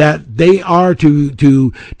that they are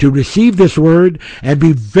to receive this word, and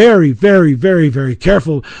be very, very, very, very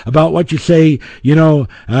careful about what you say.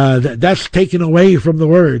 That's taken away from the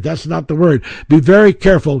word. That's not the word. Be very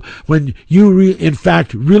careful when you in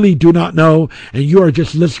fact really do not know, and you are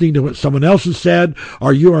just listening to what someone else has said,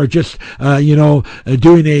 or you are just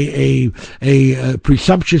doing a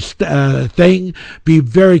presumptuous thing. Be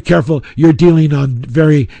very careful. You're dealing on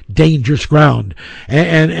very dangerous ground,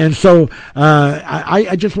 and so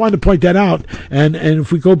I just wanted to point that out. And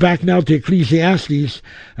if we go back now to Ecclesiastes,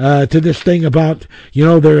 to this thing about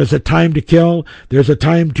there is a time to kill, there's a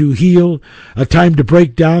time to heal, a time to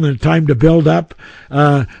break down, and a time to build up.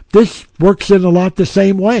 This works in a lot the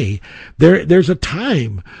same way. There's a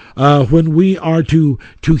time when we are to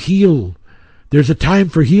heal. There's a time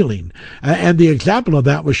for healing. And the example of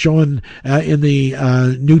that was shown in the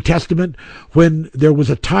New Testament, when there was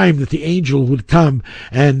a time that the angel would come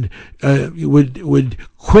and would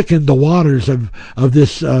quicken the waters of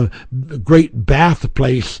this great bath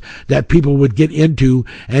place that people would get into.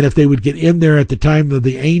 And if they would get in there at the time of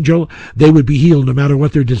the angel, they would be healed no matter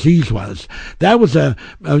what their disease was. That was an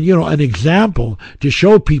example to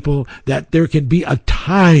show people that there can be a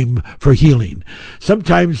time for healing.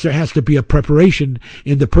 Sometimes there has to be a preparation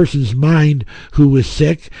in the person's mind who is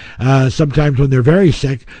sick. Sometimes when they're very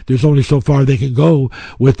sick, there's only so far they can go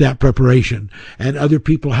with that preparation, and other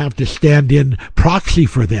people have to stand in proxy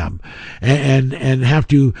for them and have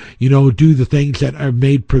to do the things that are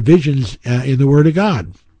made provisions in the Word of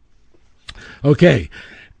God. Okay.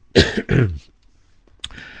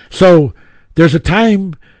 So there's a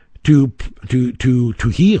time to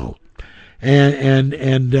heal,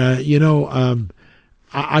 and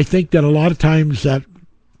I think that a lot of times that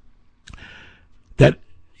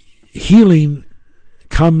healing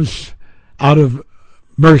comes out of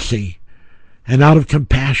mercy and out of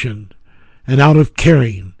compassion and out of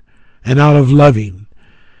caring and out of loving.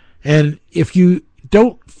 And if you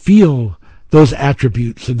don't feel those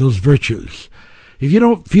attributes and those virtues, if you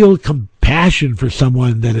don't feel compassion for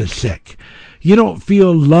someone that is sick, you don't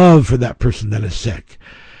feel love for that person that is sick,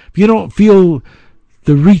 if you don't feel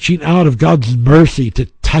the reaching out of God's mercy to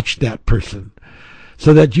touch that person,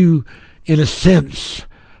 so that you, in a sense,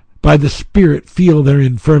 by the Spirit, feel their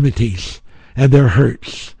infirmities and their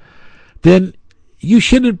hurts, then you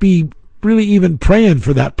shouldn't be really even praying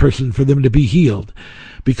for that person for them to be healed,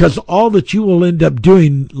 because all that you will end up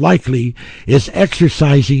doing likely is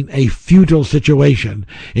exercising a futile situation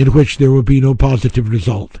in which there will be no positive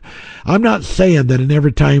result. I'm not saying that in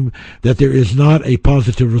every time that there is not a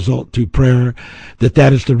positive result to prayer,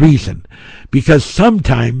 that is the reason, because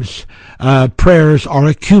sometimes prayers are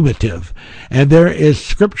accumulative, and there is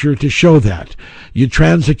scripture to show that.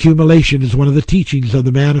 Transaccumulation is one of the teachings of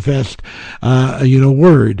the manifest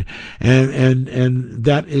word, and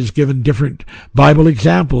that is given different Bible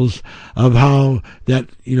examples of how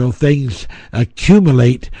that things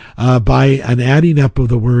accumulate by an adding up of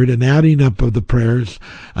the word, an adding up of the prayers,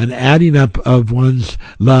 an adding up of one's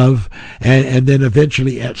love, and then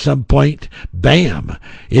eventually at some point, bam,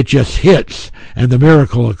 it just hits and the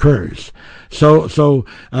miracle occurs. So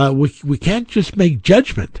we can't just make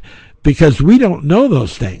judgment, because we don't know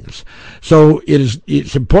those things. So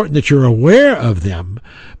it's important that you're aware of them,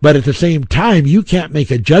 but at the same time, you can't make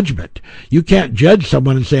a judgment. You can't judge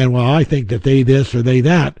someone and say, well, I think that they this or they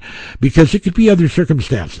that, because it could be other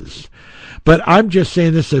circumstances. But I'm just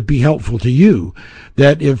saying this to be helpful to you,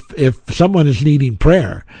 that if someone is needing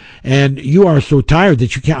prayer and you are so tired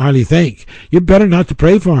that you can't hardly think, you better not to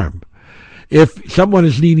pray for him. If someone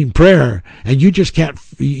is needing prayer and you just can't,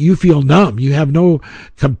 you feel numb, you have no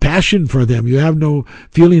compassion for them, you have no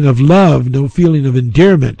feeling of love, no feeling of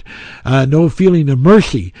endearment, no feeling of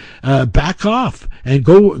mercy, back off and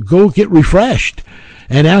go get refreshed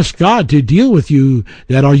and ask God to deal with you.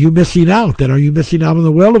 That are you missing out? That are you missing out on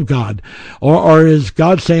the will of God? Or is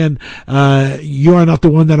God saying, you are not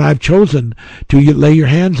the one that I've chosen to lay your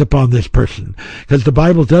hands upon this person? Because the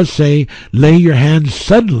Bible does say, lay your hands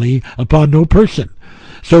suddenly upon no person.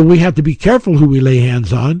 So we have to be careful who we lay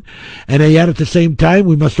hands on, and yet at the same time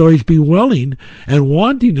we must always be willing and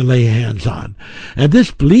wanting to lay hands on. And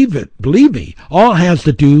this, believe me, all has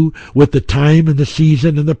to do with the time and the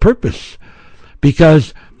season and the purpose.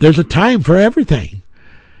 because there's a time for everything.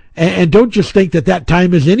 And don't just think that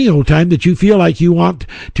time is any old time that you feel like you want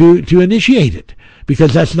to initiate it,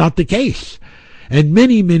 because that's not the case. And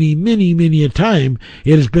many a time,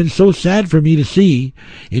 it has been so sad for me to see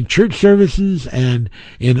in church services and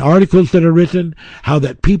in articles that are written, how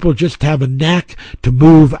that people just have a knack to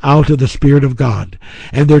move out of the Spirit of God.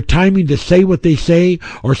 And their timing to say what they say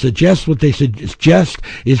or suggest what they suggest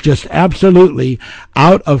is just absolutely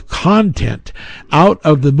out of content, out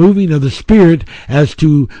of the moving of the Spirit as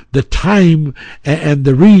to the time and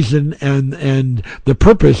the reason and the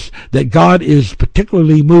purpose that God is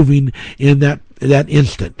particularly moving in that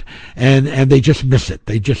instant, and they just miss it.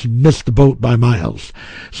 They just miss the boat by miles.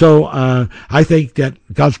 So I think that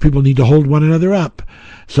God's people need to hold one another up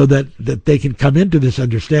so that they can come into this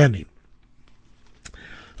understanding.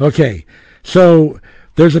 Okay, so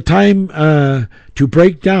there's a time to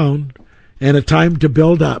break down and a time to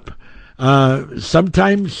build up.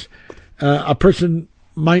 Sometimes a person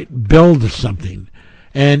might build something,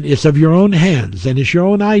 and it's of your own hands, and it's your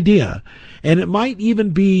own idea, and it might even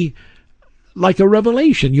be like a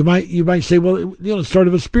revelation. You might say, well, it's sort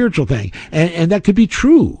of a spiritual thing, and that could be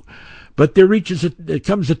true, but there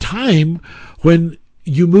comes a time when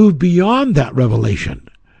you move beyond that revelation.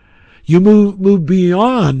 You move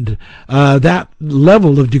beyond that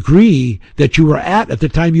level of degree that you were at the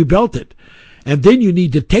time you built it, and then you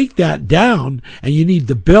need to take that down, and you need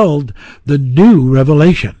to build the new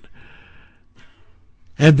revelation.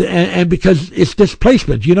 And because it's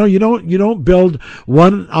displacement, you don't build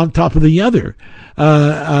one on top of the other.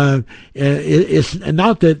 It's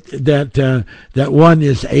not that one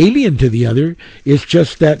is alien to the other. It's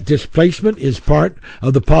just that displacement is part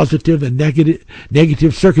of the positive and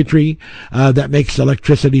negative circuitry that makes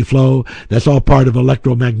electricity flow. That's all part of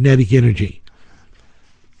electromagnetic energy.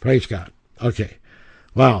 Praise God. Okay.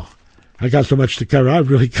 Wow. I got so much to cover.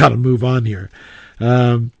 I've really got to move on here.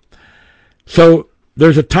 So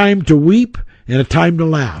there's a time to weep and a time to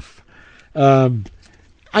laugh.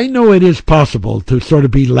 I know it is possible to sort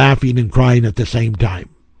of be laughing and crying at the same time.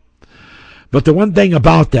 But the one thing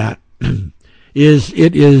about that is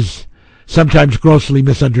it is sometimes grossly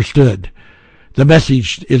misunderstood. The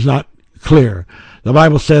message is not clear. The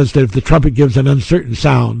Bible says that if the trumpet gives an uncertain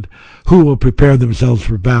sound, who will prepare themselves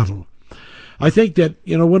for battle? I think that,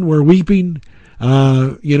 when we're weeping,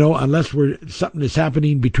 unless something is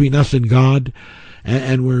happening between us and God,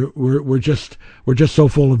 and we're just so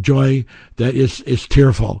full of joy that it's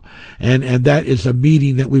tearful, and that is a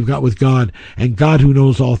meeting that we've got with God, and God, who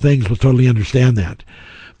knows all things, will totally understand that.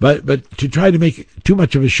 But to try to make too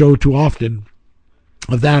much of a show too often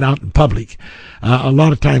of that out in public, a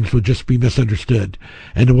lot of times will just be misunderstood,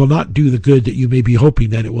 and it will not do the good that you may be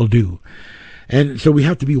hoping that it will do. And so we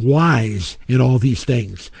have to be wise in all these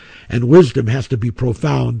things. And wisdom has to be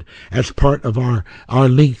profound as part of our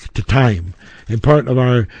link to time, and part of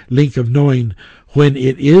our link of knowing when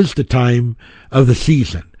it is the time of the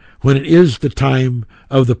season, when it is the time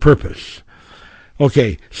of the purpose.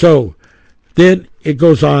 Okay, so then it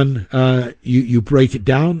goes on, you break it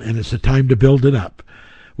down, and it's the time to build it up.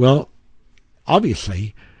 Well,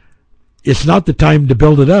 obviously, it's not the time to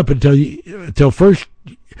build it up until first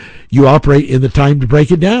you operate in the time to break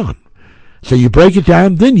it down. So you break it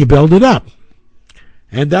down, then you build it up.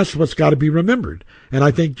 And that's what's got to be remembered. And I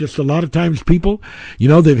think just a lot of times people,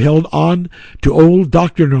 they've held on to old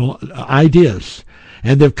doctrinal ideas.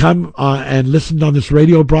 And they've come and listened on this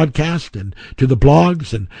radio broadcast and to the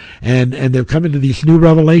blogs, and they've come into this new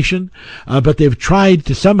revelation. But they've tried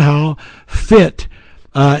to somehow fit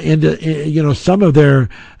into some of their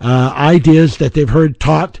ideas that they've heard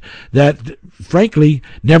taught that frankly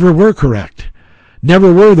never were correct,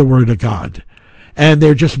 never were the Word of God, and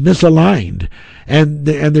they're just misaligned. And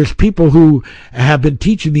there's people who have been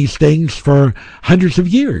teaching these things for hundreds of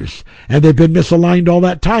years, and they've been misaligned all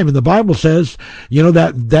that time. And the Bible says,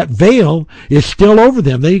 that veil is still over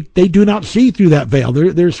them. They do not see through that veil.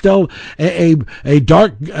 There's still a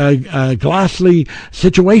dark, glassy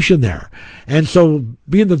situation there. And so,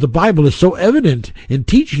 being that the Bible is so evident in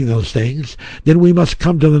teaching those things, then we must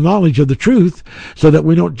come to the knowledge of the truth so that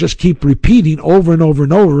we don't just keep repeating over and over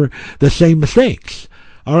and over the same mistakes.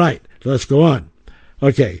 All right, let's go on.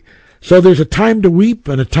 Okay, so there's a time to weep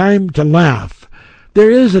and a time to laugh. There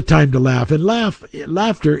is a time to laugh, and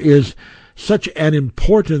laughter is such an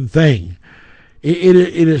important thing. It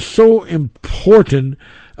is so important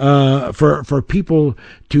for people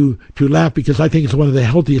to laugh, because I think it's one of the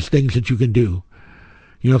healthiest things that you can do.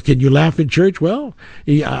 Can you laugh in church? Well,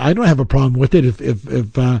 I don't have a problem with it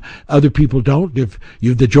if other people don't. If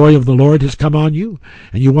the joy of the Lord has come on you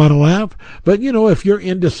and you want to laugh. But, if you're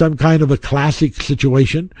into some kind of a classic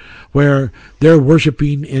situation where they're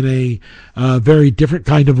worshiping in a very different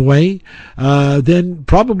kind of way, then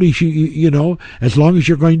probably, as long as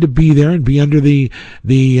you're going to be there and be under the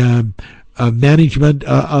management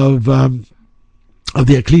of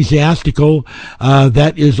the ecclesiastical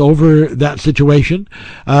that is over that situation,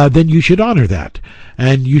 then you should honor that.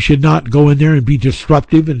 And you should not go in there and be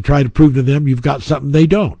disruptive and try to prove to them you've got something they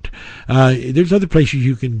don't. There's other places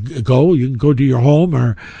you can go. You can go to your home,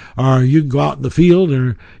 or you can go out in the field,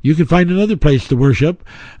 or you can find another place to worship.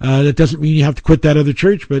 That doesn't mean you have to quit that other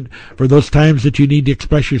church, but for those times that you need to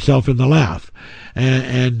express yourself in the laugh.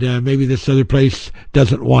 And maybe this other place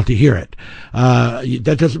doesn't want to hear it.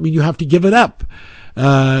 That doesn't mean you have to give it up.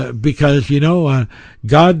 Because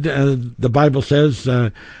God, the Bible says,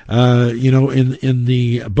 in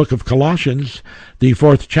the book of Colossians, the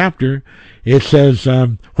 4th chapter, it says,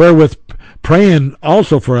 wherewith praying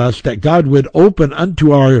also for us that God would open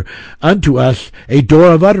unto us a door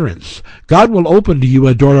of utterance. God will open to you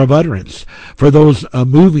a door of utterance for those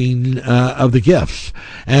moving of the gifts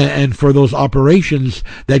and for those operations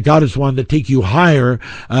that God is wanting to take you higher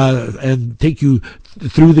and take you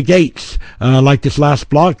through the gates, like this last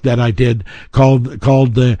blog that I did called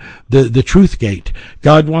the Truth Gate.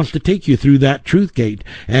 God wants to take you through that Truth Gate,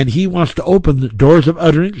 and He wants to open the doors of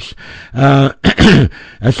utterance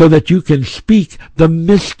so that you can speak the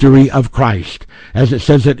mystery of Christ, as it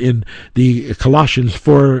says it in the Colossians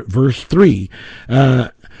 4 verse 3.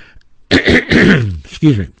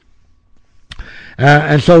 Excuse me.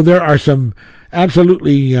 And so there are some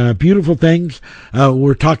absolutely beautiful things.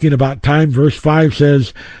 We're talking about time. Verse 5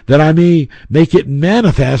 says, that I may make it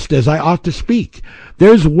manifest as I ought to speak.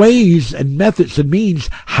 There's ways and methods and means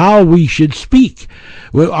how we should speak.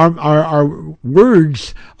 Our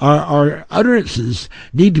words, our utterances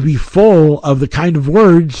need to be full of the kind of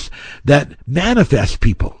words that manifest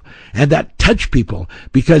people and that touch people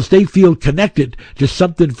because they feel connected to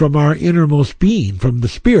something from our innermost being, from the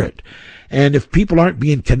Spirit. And if people aren't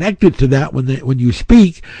being connected to that when you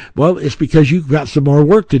speak, well, it's because you've got some more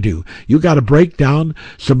work to do. You've got to break down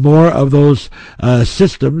some more of those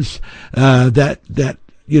systems that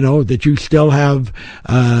you still have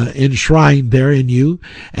enshrined there in you,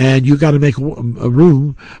 and you got to make a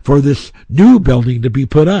room for this new building to be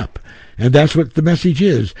put up. And that's what the message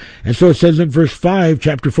is. And so it says in verse 5,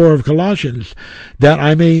 chapter 4 of Colossians, that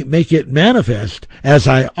I may make it manifest as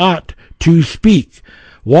I ought to speak.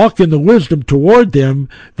 Walk in the wisdom toward them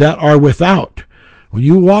that are without. When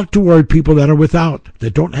you walk toward people that are without,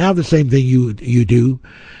 that don't have the same thing you do,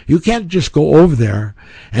 you can't just go over there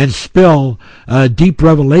and spill deep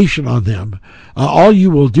revelation on them. All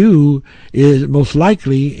you will do is, most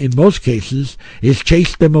likely, in most cases, is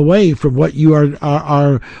chase them away from what you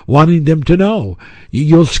are wanting them to know.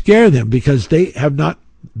 You'll scare them because they have not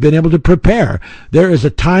been able to prepare. There is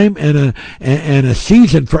a time and a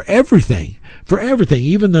season for everything. For everything,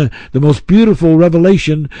 even the most beautiful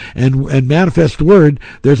revelation and manifest word,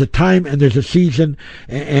 there's a time and there's a season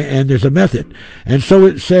and there's a method. And so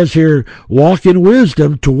it says here, walk in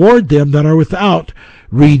wisdom toward them that are without,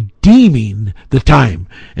 redeeming the time.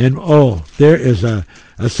 And there is a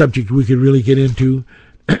subject we could really get into,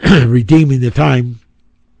 redeeming the time.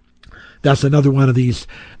 That's another one of these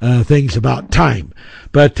things about time.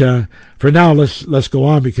 But for now, let's go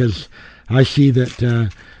on, because I see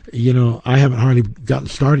that I haven't hardly gotten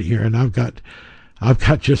started here, and I've got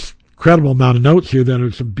just incredible amount of notes here that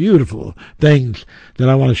are some beautiful things that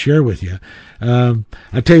I want to share with you.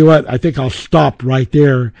 I tell you what, I think I'll stop right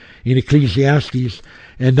there in Ecclesiastes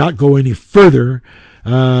and not go any further.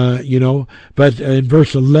 But in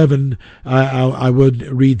verse 11, I would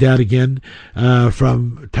read that again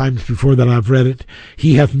from times before that I've read it.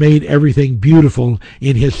 He hath made everything beautiful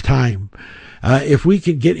in His time. If we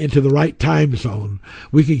can get into the right time zone,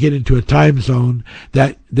 we can get into a time zone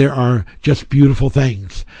that there are just beautiful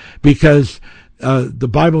things, because the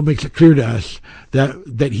Bible makes it clear to us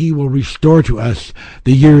that He will restore to us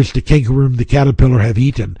the years the cankerworm, the caterpillar have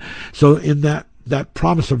eaten. So in that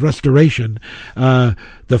promise of restoration,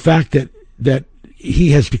 the fact that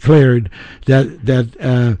He has declared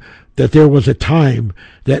that there was a time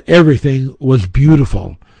that everything was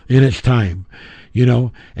beautiful in its time.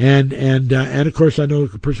 And of course, I know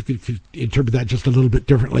a person could interpret that just a little bit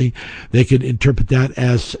differently. They could interpret that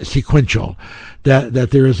as sequential, that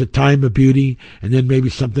there is a time of beauty, and then maybe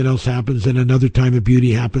something else happens, and another time of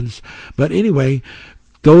beauty happens. But anyway,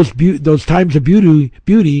 those times of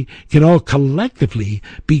beauty can all collectively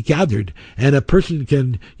be gathered, and a person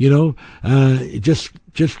can,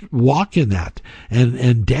 just walk in that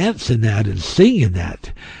and dance in that and sing in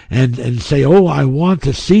that and say, oh, I want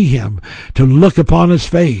to see him, to look upon his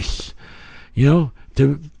face, to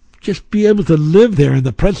just be able to live there in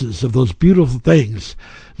the presence of those beautiful things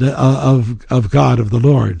of God, of the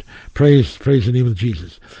Lord. Praise the name of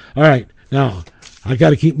Jesus. All right, now I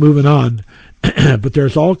got to keep moving on, but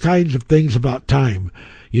there's all kinds of things about time.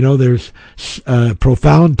 There's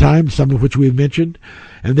profound time, some of which we've mentioned,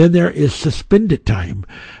 and then there is suspended time,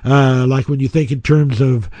 like when you think in terms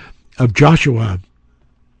of Joshua,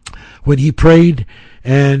 when he prayed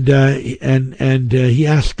and he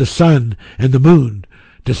asked the sun and the moon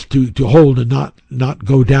just to hold and not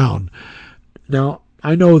go down. Now,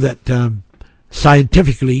 I know that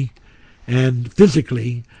scientifically and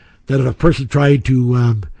physically, that if a person tried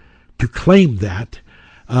to claim that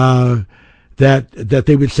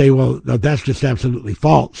they would say, well, no, that's just absolutely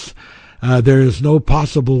false. There is no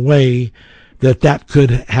possible way that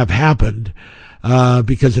could have happened,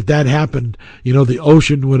 because if that happened, the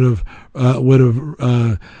ocean would have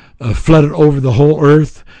flooded over the whole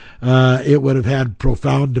earth. It would have had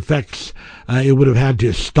profound effects. It would have had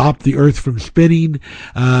to stop the earth from spinning.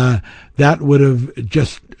 That would have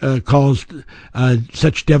just caused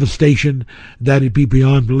such devastation that it'd be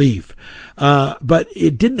beyond belief. But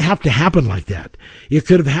it didn't have to happen like that. It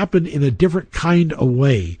could have happened in a different kind of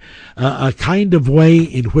way, a kind of way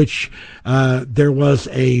in which there was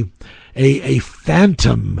a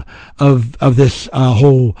phantom of this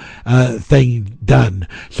whole thing done,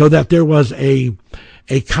 so that there was a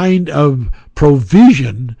kind of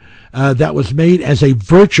provision that was made as a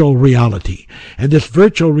virtual reality. And this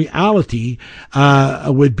virtual reality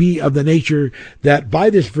would be of the nature that by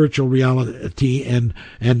this virtual reality and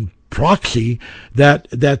proxy, that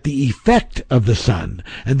the effect of the sun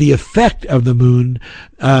and the effect of the moon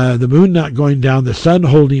not going down, the sun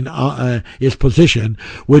holding its position,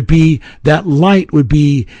 would be that light would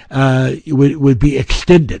be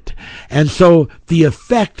extended, and so the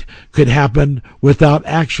effect could happen without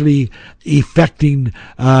actually effecting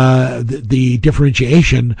the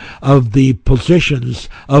differentiation of the positions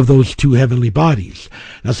of those two heavenly bodies.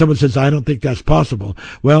 Now, someone says, I don't think that's possible.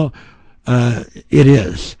 Well, it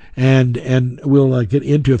is, and we'll get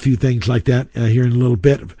into a few things like that here in a little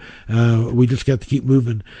bit. We just got to keep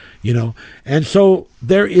moving, And so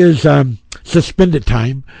there is suspended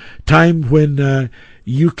time when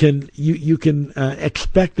you can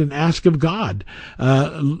expect and ask of God,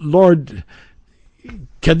 Lord,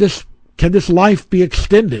 can this life be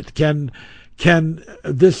extended? Can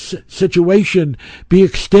this situation be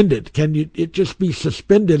extended? Can it just be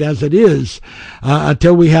suspended as it is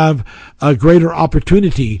until we have a greater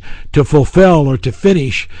opportunity to fulfill or to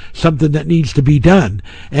finish something that needs to be done?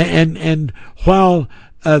 And while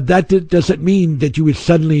that doesn't mean that you would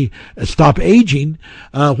suddenly stop aging.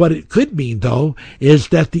 What it could mean, though, is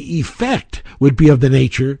that the effect would be of the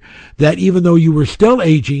nature that even though you were still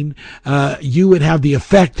aging, you would have the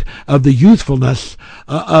effect of the youthfulness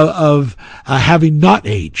of having not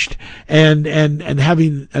aged and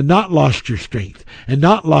having not lost your strength and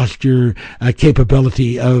not lost your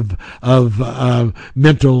capability of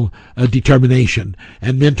mental determination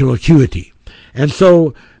and mental acuity. And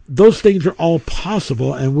so those things are all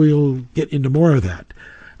possible, and we'll get into more of that.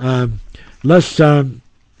 Let's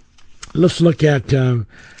look at the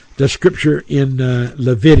scripture in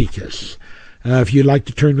Leviticus. If you'd like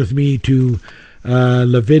to turn with me to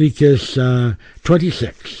Leviticus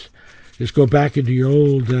 26. Just go back into your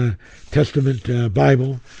Old Testament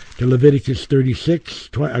Bible to Leviticus 26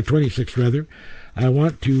 rather. I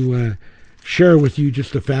want to share with you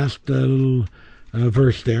just a fast little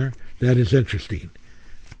verse there that is interesting.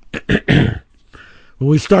 When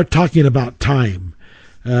we start talking about time,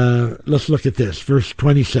 let's look at this, verse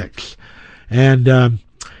 26. And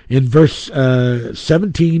in verse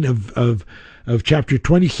 17 of chapter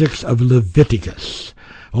 26 of Leviticus,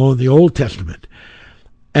 in the Old Testament,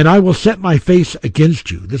 and I will set my face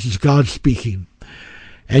against you. This is God speaking.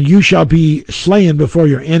 And you shall be slain before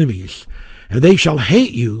your enemies, and they shall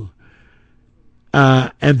hate you,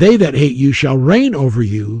 and they that hate you shall reign over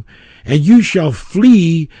you, and you shall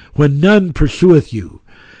flee when none pursueth you.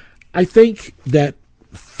 I think that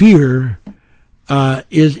fear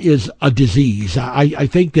is a disease. I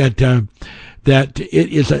think that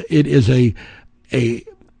it is a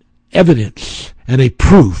evidence and a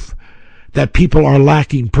proof that people are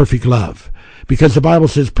lacking perfect love, because the Bible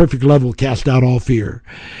says perfect love will cast out all fear.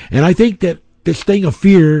 And I think that this thing of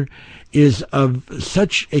fear is of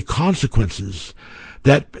such a consequences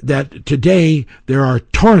that today there are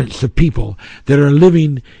torrents of people that are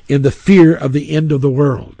living in the fear of the end of the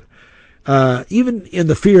world. Even in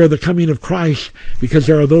the fear of the coming of Christ, because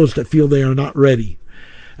there are those that feel they are not ready.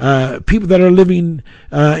 People that are living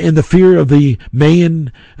in the fear of the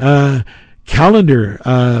Mayan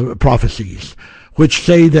calendar prophecies, which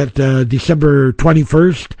say that December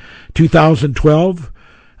 21st, 2012,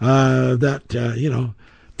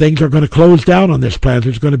 things are going to close down on this planet.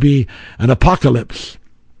 There's going to be an apocalypse.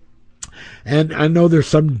 And I know there's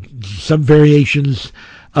some variations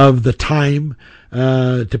of the time,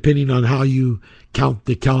 depending on how you count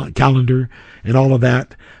the calendar and all of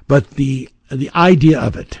that. But the idea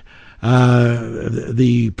of it,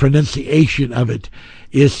 the pronunciation of it,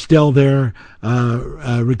 is still there,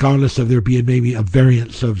 regardless of there being maybe a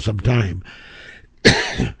variance of some time.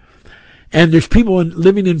 And there's people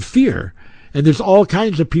living in fear. And there's all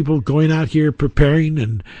kinds of people going out here preparing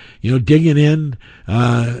and, digging in.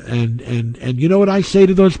 And you know what I say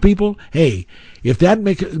to those people? Hey, if that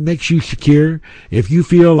makes you secure, if you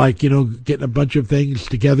feel like, getting a bunch of things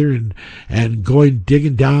together and going,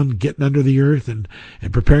 digging down, getting under the earth and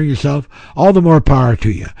preparing yourself, all the more power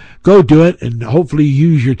to you. Go do it and hopefully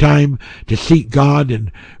use your time to seek God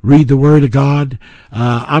and read the Word of God.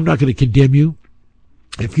 I'm not going to condemn you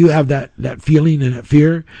if you have that feeling and that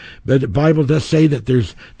fear, but the Bible does say that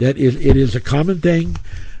it is a common thing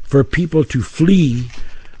for people to flee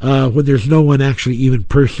when there's no one actually even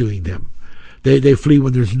pursuing them. They flee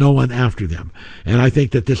when there's no one after them. And I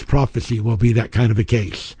think that this prophecy will be that kind of a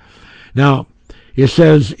case. Now, it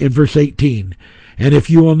says in verse 18, "And if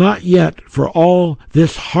you will not yet for all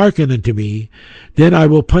this hearken unto me, then I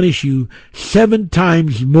will punish you 7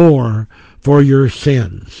 times more for your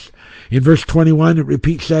sins." In verse 21, it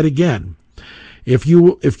repeats that again. If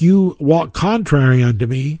you walk contrary unto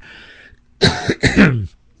me, and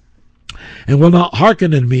will not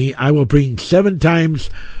hearken unto me, I will bring 7 times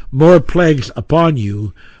more plagues upon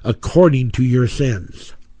you according to your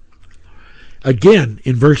sins. Again,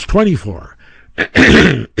 in verse 24,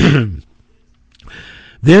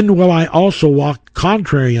 "Then will I also walk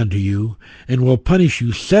contrary unto you, and will punish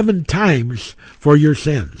you 7 times for your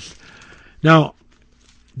sins." Now,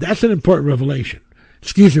 that's an important revelation.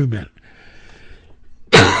 Excuse me a minute.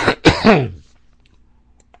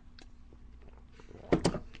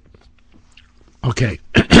 Okay.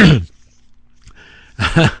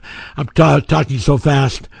 I'm talking so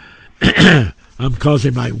fast, I'm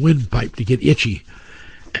causing my windpipe to get itchy.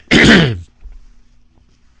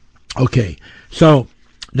 Okay, so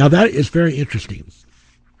now that is very interesting,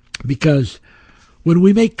 because when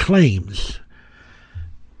we make claims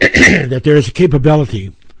that there is a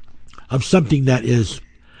capability of something that is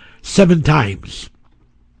 7 times.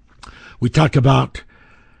 We talk about,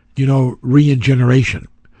 regeneration.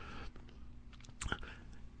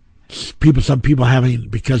 Some people having,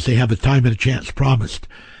 because they have the time and a chance promised,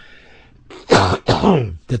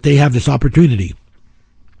 that they have this opportunity.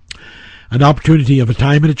 An opportunity of a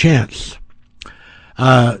time and a chance.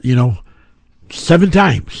 7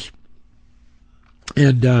 times.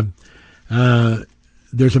 And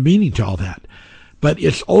there's a meaning to all that. But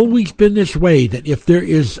it's always been this way, that if there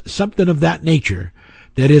is something of that nature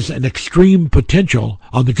that is an extreme potential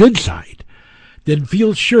on the good side, then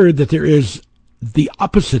feel sure that there is the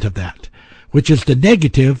opposite of that, which is the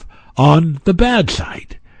negative on the bad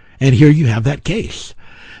side. And here you have that case.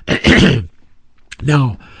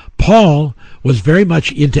 Now, Paul was very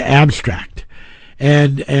much into abstract,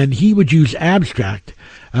 and he would use abstract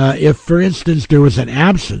if, for instance, there was an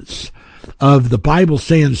absence of the Bible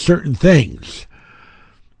saying certain things.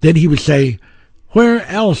 Then he would say, where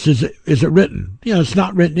else is it written? It's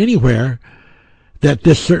not written anywhere that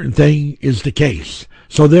this certain thing is the case.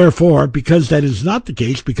 So therefore, because that is not the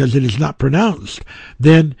case, because it is not pronounced,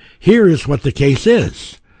 then here is what the case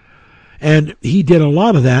is. And he did a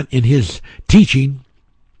lot of that in his teaching,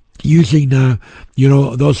 using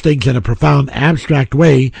those things in a profound abstract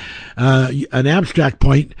way, an abstract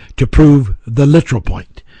point to prove the literal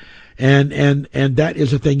point. And that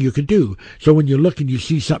is a thing you can do. So when you look and you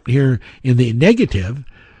see something here in the negative,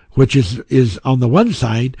 which is on the one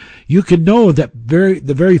side, you can know that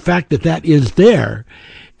the very fact that is there,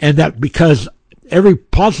 and that because every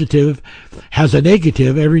positive has a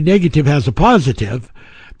negative, every negative has a positive,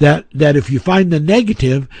 that if you find the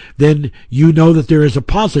negative, then you know that there is a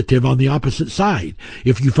positive on the opposite side.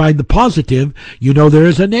 If you find the positive, you know there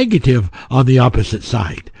is a negative on the opposite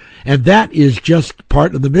side. And that is just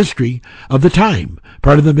part of the mystery of the time,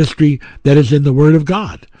 part of the mystery that is in the Word of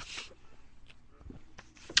God.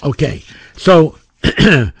 Okay, so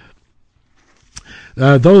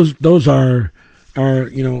those are are,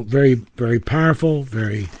 very, very powerful,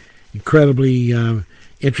 very incredibly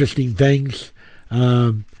interesting things.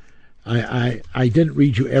 I didn't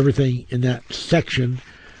read you everything in that section,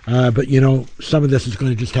 but some of this is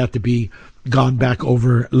going to just have to be gone back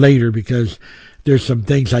over later, because there's some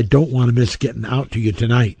things I don't want to miss getting out to you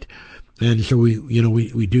tonight. And so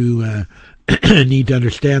we do need to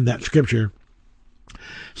understand that scripture.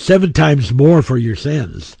 7 times more for your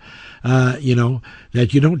sins. That you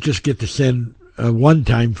don't just get to sin one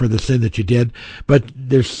time for the sin that you did, but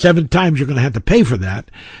there's 7 times you're going to have to pay for that,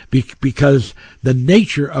 because the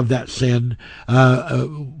nature of that sin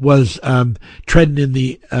was treading in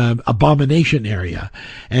the abomination area,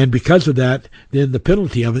 and because of that, then the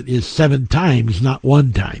penalty of it is 7 times, not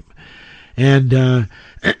 1 time. And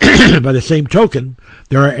by the same token,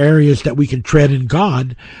 there are areas that we can tread in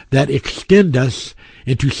God that extend us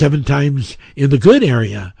into 7 times in the good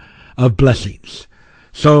area of blessings.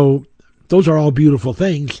 So those are all beautiful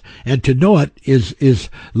things, and to know it is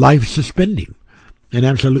life suspending and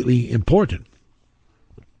absolutely important.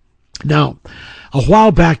 Now, a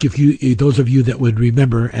while back, if those of you that would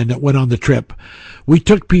remember and that went on the trip, we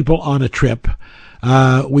took people on a trip.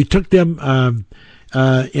 We took them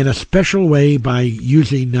in a special way by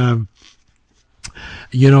using, the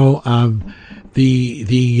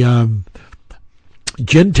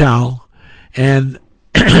Gentile, and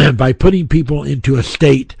by putting people into a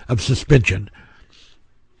state of suspension.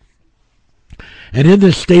 And in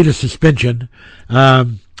this state of suspension,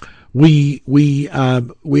 we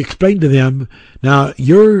explained to them, now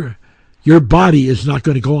your body is not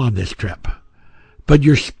going to go on this trip, but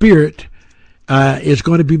your spirit is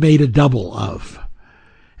going to be made a double of.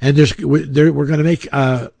 And we're going to make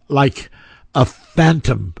like a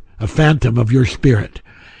phantom of your spirit,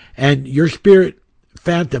 and your spirit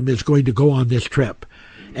phantom is going to go on this trip,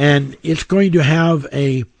 and it's going to have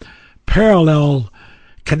a parallel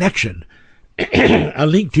connection, a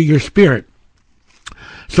link to your spirit,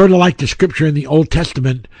 sort of like the scripture in the Old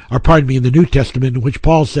Testament, or pardon me, in the New Testament, in which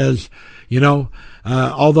Paul says,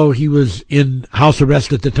 although he was in house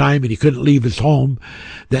arrest at the time and he couldn't leave his home,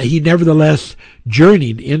 that he nevertheless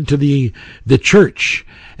journeyed into the church,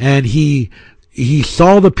 and he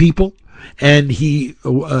saw the people, and he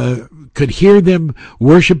could hear them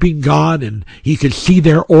worshiping God, and he could see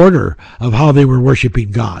their order of how they were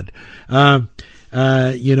worshiping God.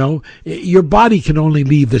 Your body can only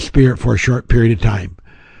leave the spirit for a short period of time,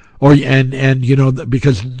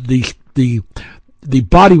 because the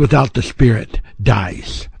body without the spirit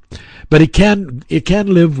dies. But it can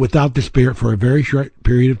live without the spirit for a very short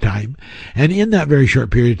period of time, and in that very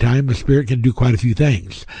short period of time, the spirit can do quite a few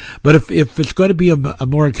things. But if it's going to be a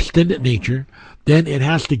more extended nature, then it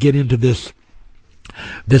has to get into this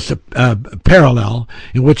parallel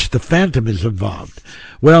in which the phantom is involved.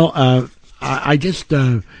 Well, I just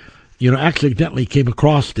accidentally came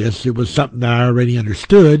across this. It was something that I already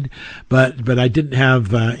understood, but I didn't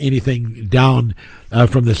have anything down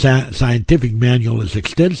from the scientific manual as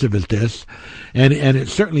extensive as this, and it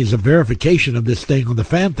certainly is a verification of this thing on the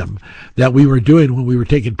phantom that we were doing when we were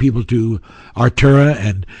taking people to Artura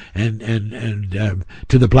and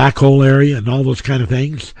to the black hole area and all those kind of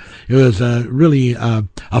things. It was really a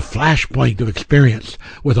flashpoint of experience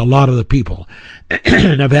with a lot of the people.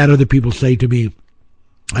 And I've had other people say to me,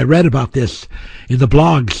 I read about this in the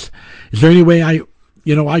blogs. Is there any way I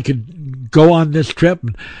could go on this trip?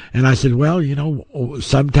 And I said, well,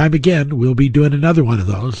 sometime again, we'll be doing another one of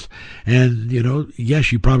those. And,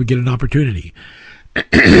 yes, you probably get an opportunity.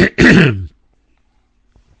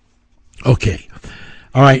 Okay.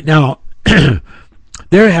 All right. Now,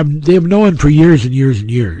 they have known for years and years and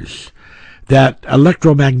years that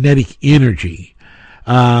electromagnetic energy,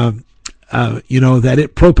 that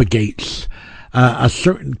it propagates a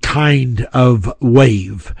certain kind of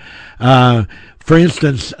wave. For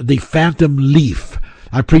instance, the phantom leaf.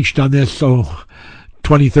 I preached on this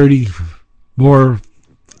 20, 30 more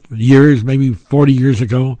years, maybe 40 years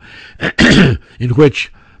ago, in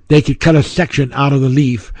which they could cut a section out of the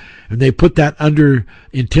leaf, and they put that under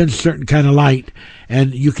intense certain kind of light,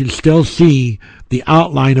 and you can still see the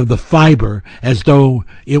outline of the fiber as though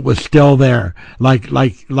it was still there, like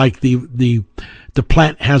the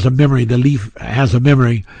plant has a memory, the leaf has a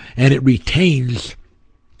memory, and it retains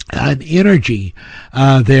an energy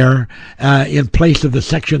there in place of the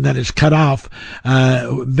section that is cut off,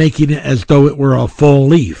 making it as though it were a full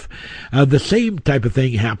leaf. The same type of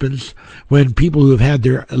thing happens when people who have had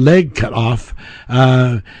their leg cut off,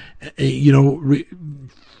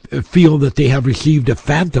 feel that they have received a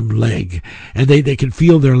phantom leg, and they can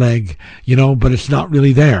feel their leg, but it's not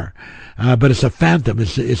really there. But it's a phantom.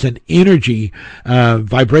 It's an energy,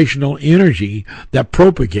 vibrational energy that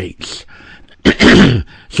propagates.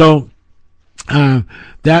 So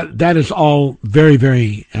that is all very,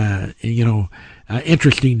 very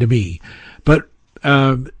interesting to me. But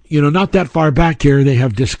not that far back here, they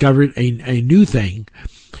have discovered a new thing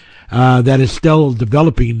that is still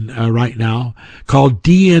developing right now, called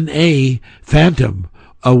DNA phantom.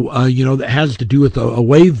 That has to do with a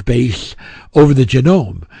wave base over the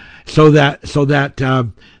genome. So that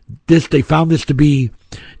they found this to be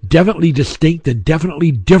definitely distinct and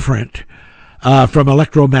definitely different from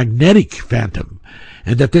electromagnetic phantom,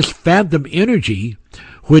 and that this phantom energy,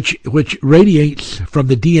 which radiates from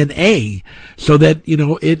the DNA, so that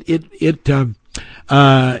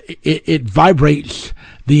it vibrates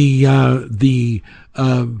the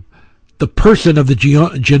person of the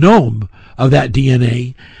genome of that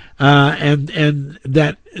DNA, and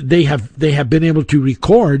that they have been able to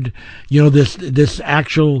record this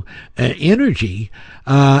actual energy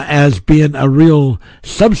as being a real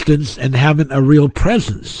substance and having a real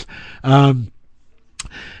presence.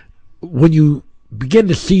 When you begin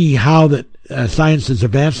to see how that science is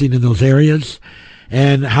advancing in those areas,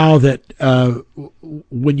 and how that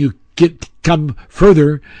when you come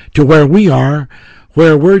further to where we are,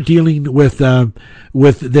 where we're dealing with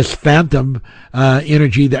this phantom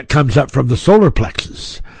energy that comes up from the solar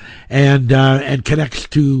plexus and connects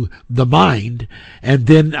to the mind, and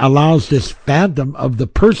then allows this phantom of the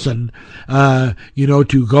person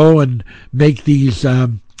to go and make these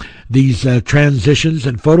transitions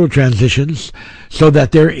and photo transitions, so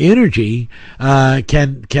that their energy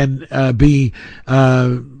can be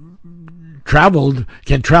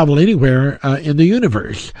can travel anywhere in the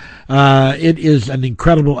universe. It is an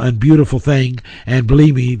incredible and beautiful thing, and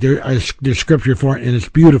believe me, there's scripture for it, and it's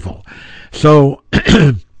beautiful. So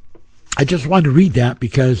I just wanted to read that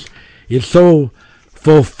because it so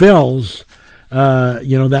fulfills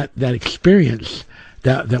that experience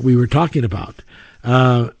that we were talking about.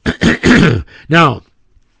 Now,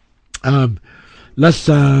 let's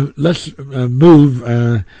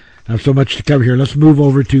move. I have so much to cover here. Let's move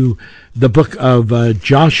over to the book of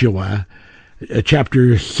Joshua,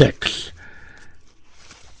 chapter 6.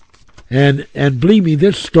 And believe me,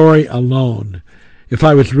 this story alone, if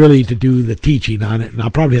I was really to do the teaching on it, and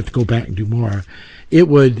I'll probably have to go back and do more, it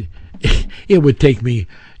would take me,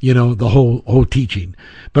 the whole teaching.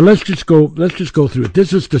 But let's just go through it.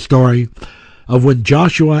 This is the story of when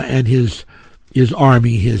Joshua and his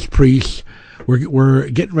army, his priests, were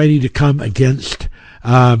getting ready to come against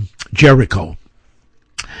Jericho.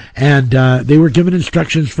 And they were given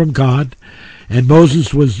instructions from God, and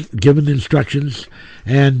Moses was given instructions.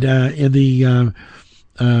 And in the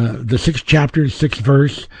 6th chapter, 6th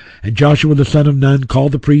verse, and Joshua the son of Nun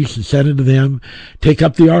called the priests and said unto them, Take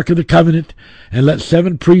up the ark of the covenant, and let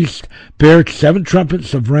 7 priests bear 7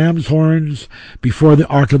 trumpets of ram's horns before the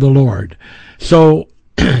ark of the Lord. So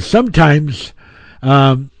sometimes,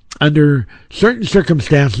 under certain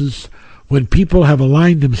circumstances, when people have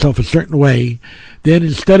aligned themselves a certain way, then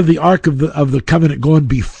instead of the Ark of the Covenant going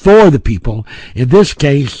before the people, in this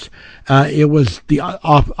case, it was the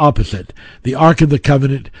opposite. The Ark of the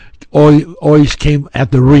Covenant always came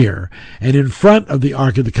at the rear, and in front of the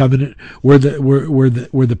Ark of the Covenant were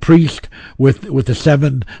the priest with the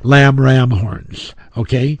 7 ram horns.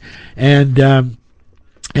 Okay, and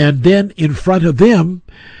then in front of them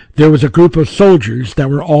there was a group of soldiers that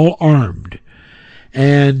were all armed.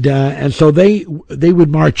 And so they would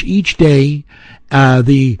march each day.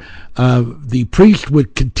 The priest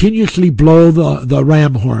would continuously blow the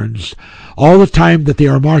ram horns all the time that they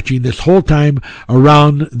are marching, this whole time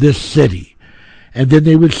around this city, and then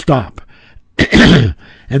they would stop. And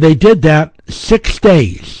they did that 6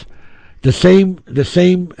 days, the same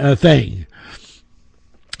thing.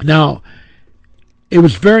 Now, it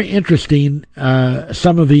was very interesting.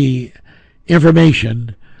 Some of the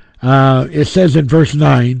information. It says in verse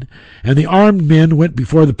 9, And the armed men went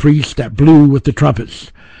before the priests that blew with the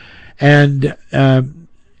trumpets. And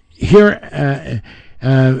hereward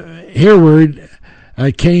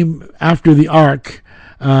came after the ark,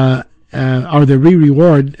 or the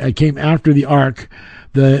reward came after the ark,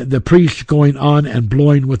 the priests going on and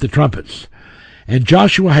blowing with the trumpets. And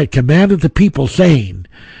Joshua had commanded the people, saying,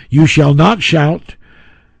 You shall not shout,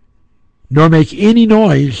 nor make any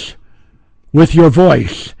noise with your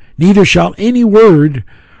voice, neither shall any word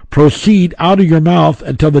proceed out of your mouth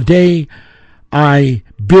until the day I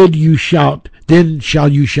bid you shout, then shall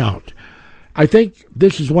you shout. I think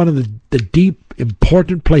this is one of the deep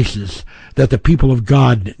important places that the people of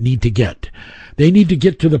God need to get. They need to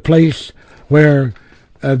get to the place where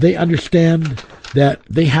they understand that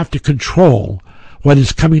they have to control what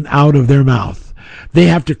is coming out of their mouth. They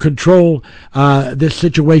have to control this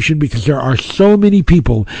situation, because there are so many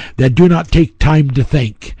people that do not take time to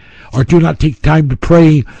think, or do not take time to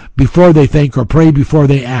pray before they think, or pray before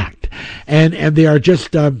they act. And they are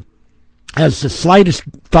just, as the slightest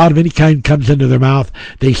thought of any kind comes into their mouth,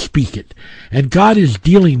 they speak it. And God is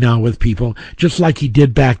dealing now with people just like he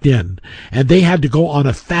did back then. And they had to go on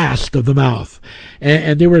a fast of the mouth.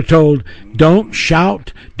 And they were told, don't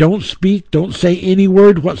shout, don't speak, don't say any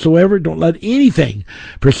word whatsoever, don't let anything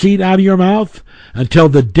proceed out of your mouth until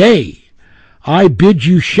the day I bid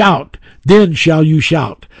you shout, then shall you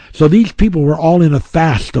shout. So these people were all in a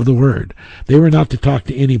fast of the word. They were not to talk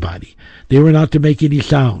to anybody. They were not to make any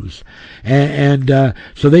sounds. And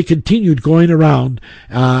so they continued going around,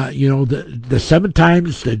 the 7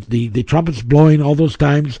 times, the trumpets blowing all those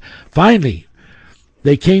times. Finally,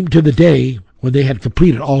 they came to the day when they had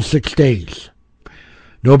completed all 6 days.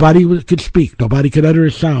 Nobody could speak. Nobody could utter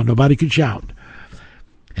a sound. Nobody could shout.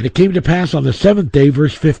 And it came to pass on the 7th day,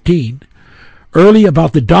 verse 15, early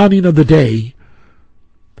about the dawning of the day,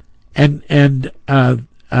 and the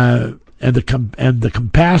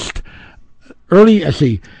compassed early,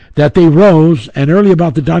 that they rose, and early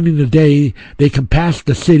about the dawning of the day they compassed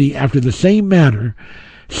the city after the same manner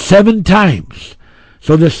 7 times.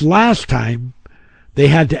 So this last time they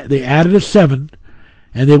added a 7,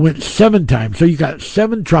 and they went 7 times. So you got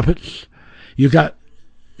 7 trumpets, you got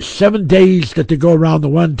 7 days that they go around the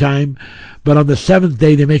one time, but on the 7th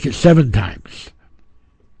day they make it 7 times.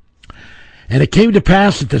 And it came to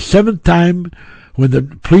pass at the 7th time, when the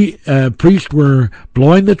priests were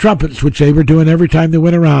blowing the trumpets, which they were doing every time they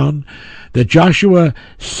went around, that Joshua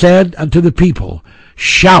said unto the people,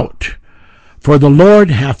 shout, for the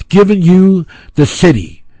Lord hath given you the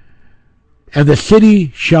city, and the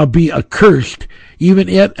city shall be accursed, even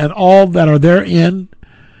it and all that are therein,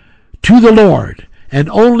 to the Lord. And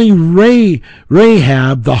only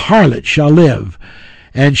Rahab the harlot shall live,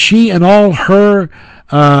 and she and all her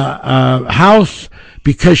house,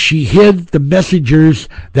 because she hid the messengers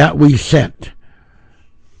that we sent.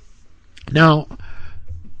 Now,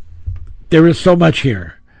 there is so much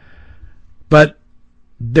here, but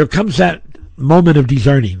there comes that moment of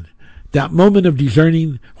discerning,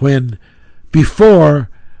 when before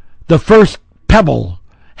the first pebble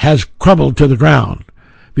has crumbled to the ground,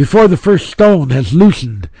 before the first stone has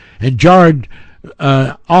loosened and jarred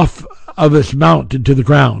off of its mount into the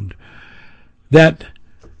ground, that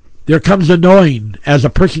there comes a knowing, as a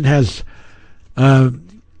person has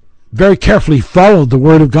very carefully followed the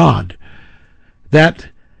Word of God, that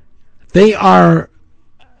they are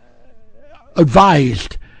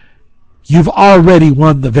advised, you've already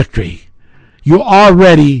won the victory. You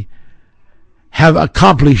already have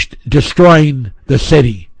accomplished destroying the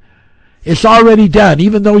city. It's already done,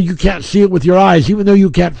 even though you can't see it with your eyes, even though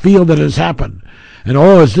you can't feel that it has happened. And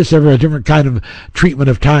is this ever a different kind of treatment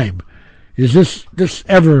of time? Is this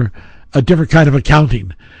ever a different kind of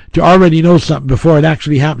accounting? To already know something before it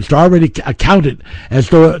actually happens, to already account it as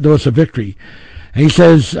though it's a victory. And he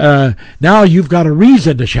says, now you've got a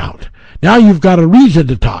reason to shout. Now you've got a reason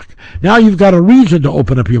to talk. Now you've got a reason to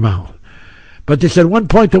open up your mouth. But they said one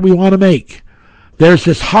point that we want to make. There's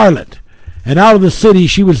this harlot, and out of the city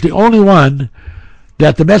she was the only one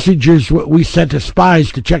that the messengers we sent as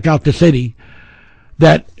spies to check out the city,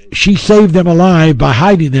 that she saved them alive by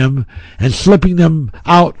hiding them and slipping them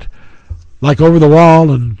out like over the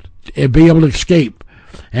wall and be able to escape.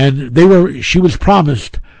 And she was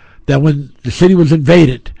promised that when the city was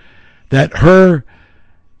invaded, that her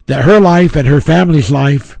life and her family's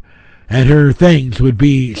life and her things would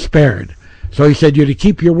be spared. So he said, you're to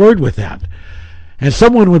keep your word with that. And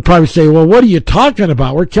someone would probably say, well, what are you talking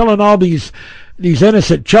about? We're killing all these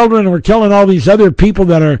innocent children, and we're killing all these other people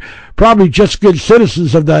that are probably just good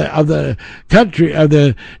citizens of the country, of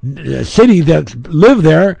the city that live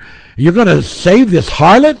there. You're going to save this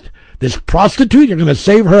harlot, this prostitute? You're going to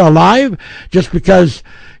save her alive just because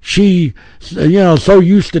she, so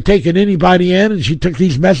used to taking anybody in, and she took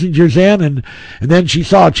these messengers in, and then she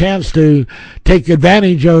saw a chance to take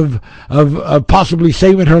advantage of possibly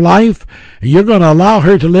saving her life. You're going to allow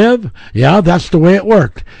her to live? Yeah, that's the way it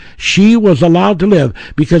worked. She was allowed to live,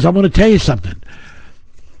 because I'm going to tell you something.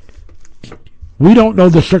 We don't know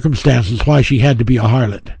the circumstances why she had to be a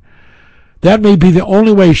harlot. That may be the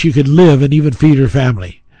only way she could live and even feed her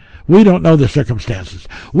family. We don't know the circumstances.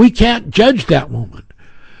 We can't judge that woman.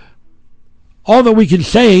 All that we can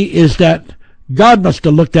say is that God must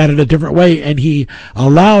have looked at it a different way, and he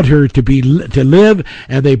allowed her to live,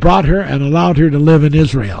 and they brought her and allowed her to live in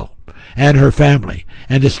Israel and her family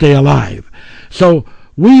and to stay alive. So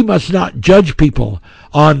we must not judge people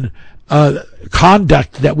on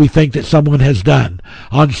conduct that we think that someone has done,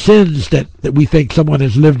 on sins that we think someone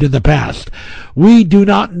has lived in the past. We do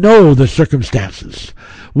not know the circumstances.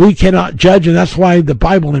 We cannot judge, and that's why the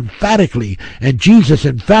Bible emphatically, and Jesus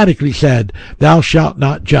emphatically said, thou shalt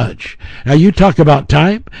not judge. Now you talk about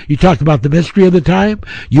time, you talk about the mystery of the time,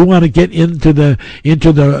 you want to get into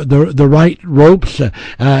the right ropes,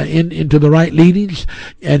 into the right leadings,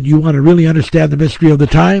 and you want to really understand the mystery of the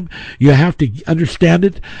time, you have to understand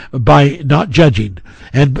it by not judging,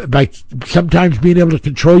 and by sometimes being able to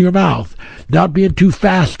control your mouth, not being too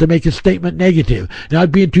fast to make a statement negative,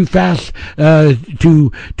 not being too fast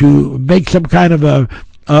to make some kind of a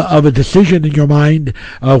decision in your mind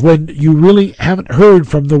when you really haven't heard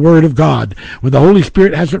from the Word of God, when the Holy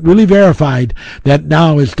Spirit hasn't really verified that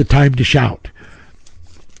now is the time to shout.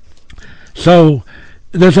 So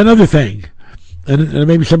there's another thing, and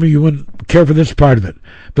maybe some of you wouldn't care for this part of it,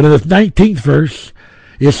 but in the 19th verse,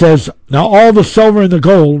 it says, now all the silver and the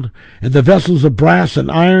gold and the vessels of brass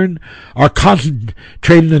and iron are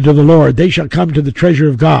concentrated unto the Lord. They shall come to the treasure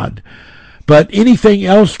of God. But anything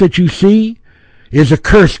else that you see is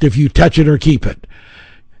accursed if you touch it or keep it.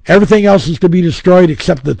 Everything else is to be destroyed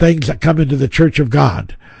except the things that come into the church of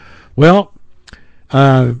God. Well,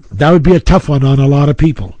 that would be a tough one on a lot of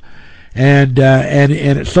people. And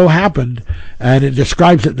it so happened, and it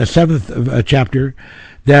describes it in the 7th chapter,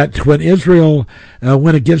 that when Israel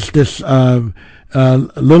went against this little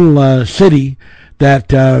city, that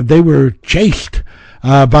they were chased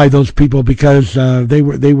by those people because they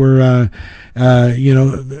were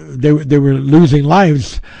losing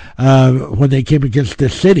lives when they came against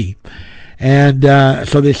this city, and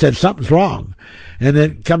so they said something's wrong, and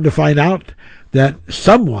then come to find out that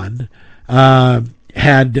someone had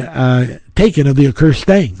taken of the accursed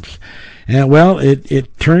things, and well,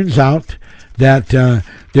 it turns out that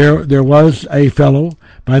there was a fellow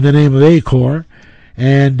by the name of Achor,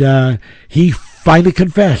 and he finally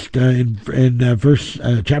confessed in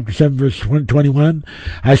chapter 7, verse 21,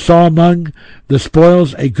 I saw among the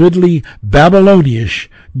spoils a goodly Babylonish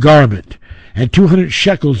garment, and 200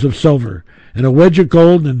 shekels of silver, and a wedge of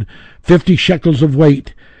gold, and 50 shekels of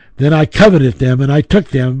weight. Then I coveted them, and I took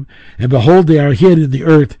them, and behold, they are hid in the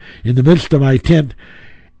earth in the midst of my tent,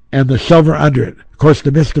 and the silver under it. Of course,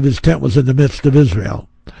 the midst of his tent was in the midst of Israel.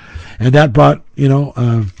 And that brought,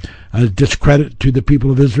 a discredit to the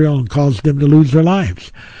people of Israel and caused them to lose their lives.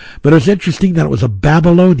 But it's interesting that it was a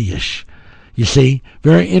Babylonish. You see,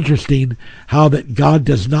 very interesting how that God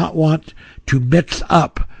does not want to mix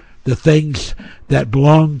up the things that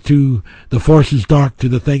belong to the forces dark to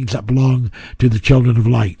the things that belong to the children of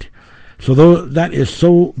light. So that is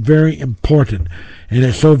so very important, and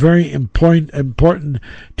it's so very important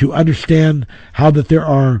to understand how that there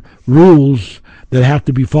are rules that have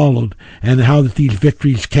to be followed, and how that these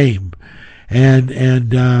victories came, and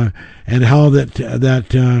how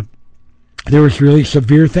that there was really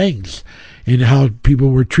severe things in how people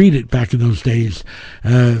were treated back in those days,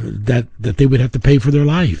 that they would have to pay for their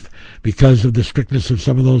life because of the strictness of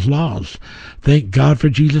some of those laws. Thank God for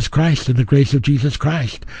Jesus Christ and the grace of Jesus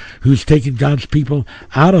Christ, who's taken God's people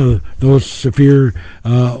out of those severe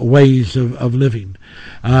ways of living.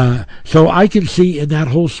 So I can see in that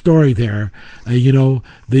whole story there,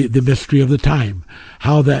 the mystery of the time,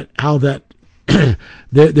 how that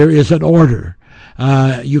there is an order.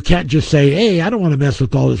 You can't just say, hey, I don't want to mess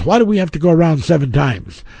with all this. Why do we have to go around 7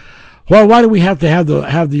 times? Well, why do we have to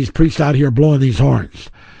have these priests out here blowing these horns?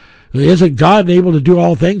 Isn't God able to do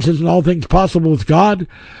all things? Isn't all things possible with God?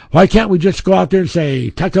 Why can't we just go out there and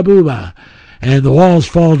say, Takabooba, and the walls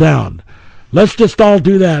fall down? Let's just all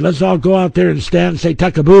do that. Let's all go out there and stand and say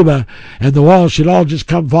Takabooba, and the walls should all just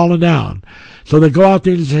come falling down. So they go out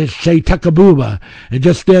there and say Takabooba, and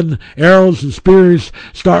just then arrows and spears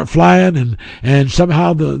start flying, and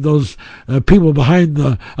somehow those people behind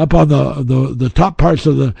up on the top parts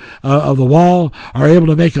of the wall are able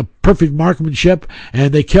to make a perfect marksmanship,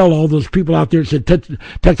 and they kill all those people out there and said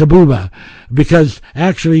Takabooba, because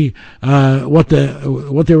actually what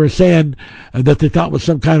they were saying that they thought was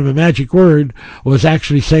some kind of a magic word was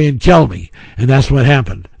actually saying kill me, and that's what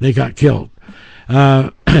happened. They got killed.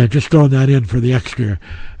 Just throwing that in for the extra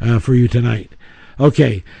for you tonight.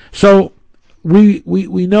 Okay, so we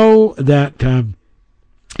know that in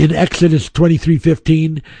Exodus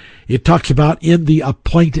 23:15 it talks about in the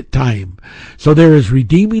appointed time. So there is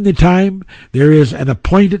redeeming the time, there is an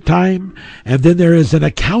appointed time, and then there is an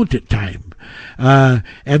accounted time. And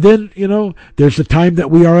then, there's the time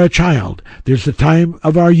that we are a child. There's the time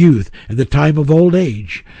of our youth and the time of old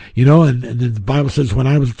age. And the Bible says, when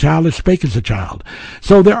I was a child, I spake as a child.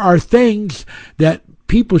 So there are things that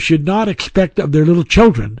people should not expect of their little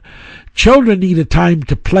children. Children need a time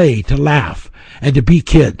to play, to laugh, and to be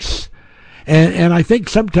kids. And I think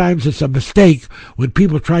sometimes it's a mistake when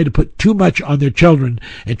people try to put too much on their children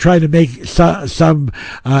and try to make some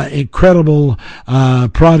incredible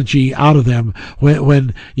prodigy out of them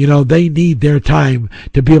when they need their time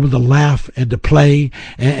to be able to laugh and to play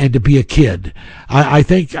and to be a kid. I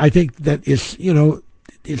think that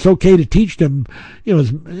it's okay to teach them a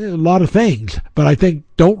lot of things, but I think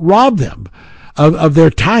don't rob them of their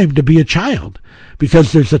time to be a child.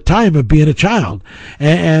 Because there's a time of being a child.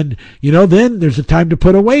 And then there's a time to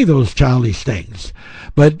put away those childish things.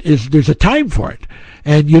 But there's a time for it.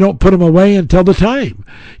 And you don't put them away until the time.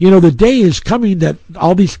 The day is coming that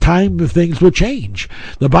all these time of things will change.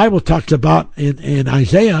 The Bible talks about in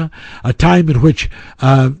Isaiah a time in which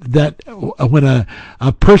that when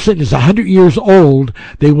a person is 100 years old,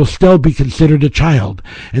 they will still be considered a child.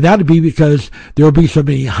 And that would be because there will be so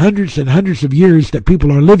many hundreds and hundreds of years that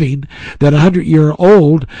people are living that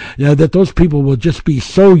 100-year-old, that those people will just be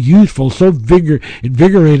so youthful, so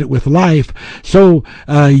invigorated with life, so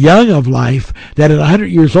young of life, that at 100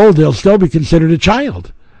 years old, they'll still be considered a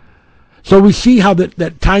child. So we see how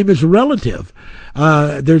that time is relative.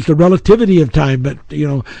 There's the relativity of time, but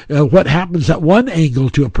what happens at one angle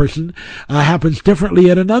to a person happens differently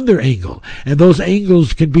at another angle, and those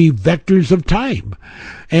angles can be vectors of time.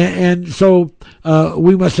 And so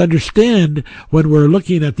we must understand when we're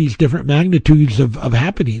looking at these different magnitudes of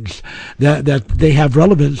happenings that they have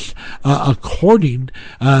relevance according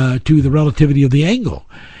to the relativity of the angle.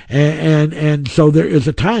 And so there is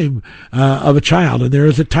a time of a child, and there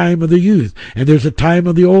is a time of the youth, and there's a time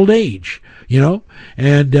of the old age,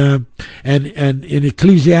 and in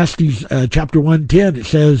Ecclesiastes chapter 1:10 it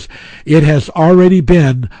says, "It has already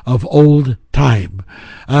been of old time."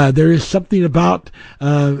 There is something about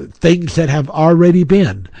things that have already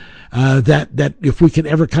been. That if we can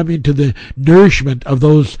ever come into the nourishment of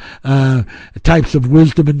those types of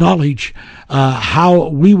wisdom and knowledge, how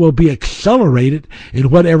we will be accelerated in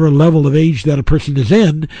whatever level of age that a person is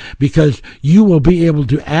in, because you will be able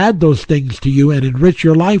to add those things to you and enrich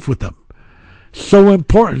your life with them. So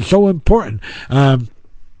important, so important.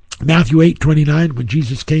 Matthew 8:29, when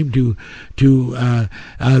Jesus came to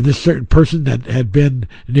this certain person that had been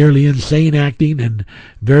nearly insane acting and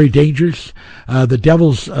very dangerous, the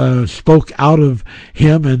devils spoke out of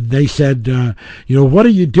him, and they said, "What are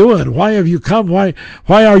you doing? Why have you come? Why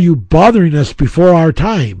are you bothering us before our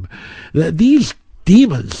time?" These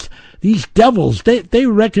demons, these devils, they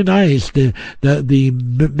recognize the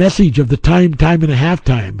message of the time and a half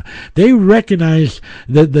time. They recognize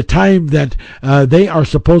the time that they are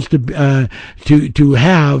supposed to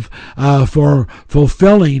have for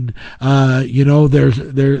fulfilling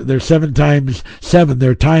their 7 times 7,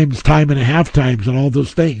 their times, time and a half times, and all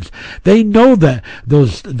those things. They know that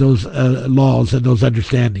those laws and those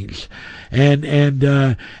understandings. And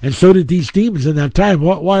so did these demons in that time.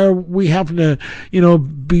 Why are we having to,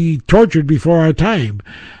 be tortured before our time?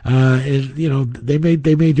 They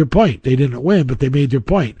made their point. They didn't win, but they made their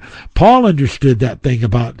point. Paul understood that thing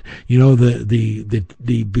about,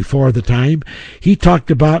 the before the time. He talked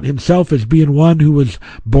about himself as being one who was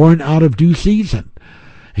born out of due season.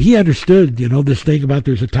 He understood, this thing about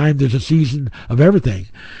there's a time, there's a season of everything.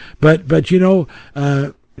 But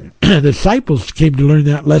the disciples came to learn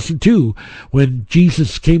that lesson too when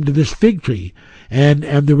Jesus came to this fig tree, and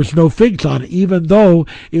there was no figs on it, even though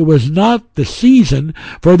it was not the season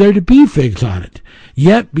for there to be figs on it.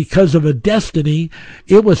 Yet, because of a destiny,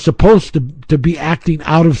 it was supposed to be acting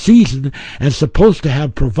out of season and supposed to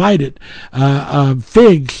have provided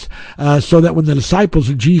figs so that when the disciples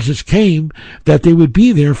of Jesus came, that they would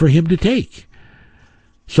be there for him to take.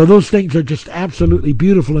 So those things are just absolutely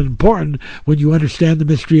beautiful and important when you understand the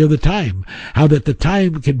mystery of the time, how that the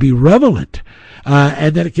time can be relevant,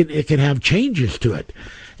 and that it can have changes to it,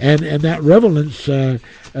 and that relevance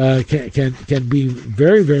can be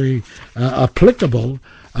very, very applicable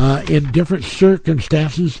in different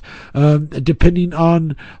circumstances, depending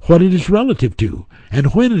on what it is relative to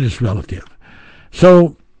and when it is relative.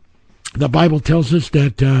 So the Bible tells us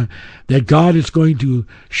that God is going to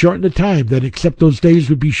shorten the time, that except those days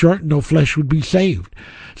would be shortened, no flesh would be saved.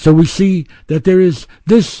 So we see that there is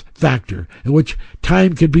this factor in which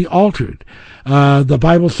time can be altered. The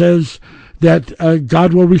Bible says that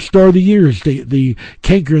God will restore the years the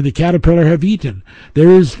canker and the caterpillar have eaten. There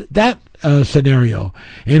is that scenario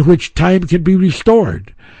in which time can be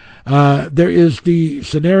restored. There is the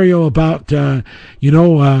scenario about,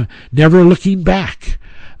 never looking back.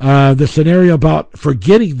 The scenario about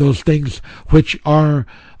forgetting those things which are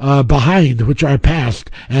behind, which are past,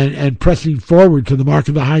 and pressing forward to the mark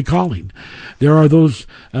of the high calling. There are those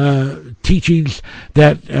teachings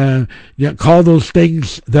that call those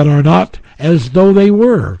things that are not as though they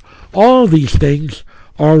were. All these things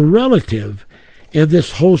are relative in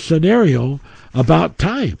this whole scenario about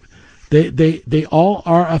time. They all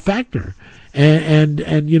are a factor.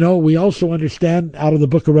 And we also understand out of the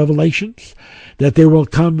book of Revelations that there will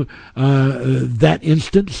come that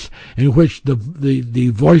instance in which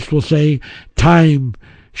the voice will say, time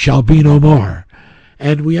shall be no more.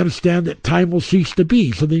 And we understand that time will cease to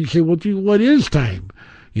be. So then you say, well, gee, what is time?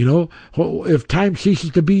 If time ceases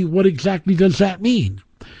to be, what exactly does that mean?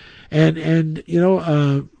 And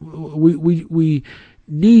we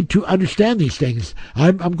need to understand these things.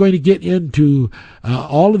 I'm going to get into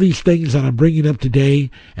all of these things that I'm bringing up today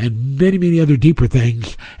and many, many other deeper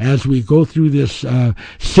things as we go through this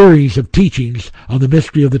series of teachings on the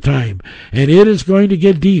mystery of the time. And it is going to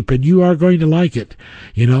get deep, and you are going to like it.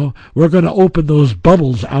 We're going to open those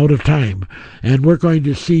bubbles out of time, and we're going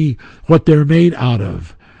to see what they're made out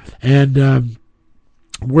of. And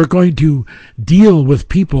we're going to deal with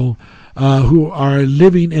people who are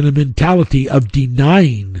living in a mentality of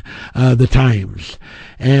denying the times,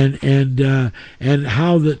 and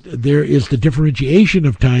how that there is the differentiation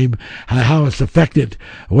of time, how it's affected,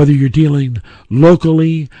 whether you're dealing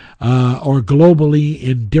locally or globally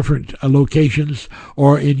in different locations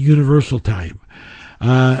or in universal time.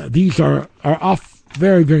 These are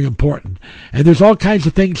very, very important. And there's all kinds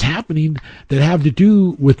of things happening that have to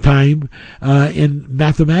do with time in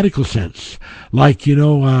mathematical sense, like,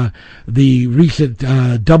 the recent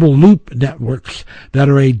double loop networks that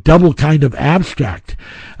are a double kind of abstract,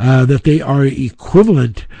 that they are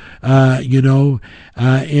equivalent, in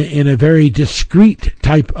a very discrete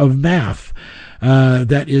type of math.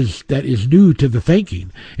 That is new to the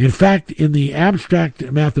thinking. In fact, in the abstract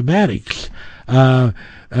mathematics,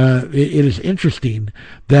 it is interesting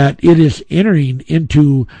that it is entering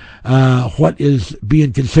into what is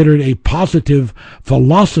being considered a positive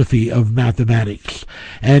philosophy of mathematics,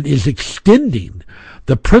 and is extending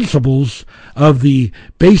the principles of the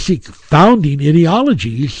basic founding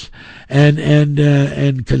ideologies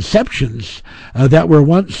and conceptions that were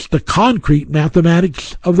once the concrete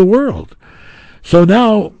mathematics of the world. So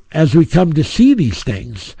now, as we come to see these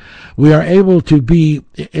things, we are able to be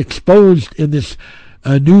exposed in this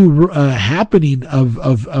new happening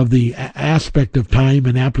of the aspect of time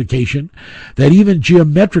and application, that even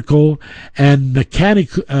geometrical and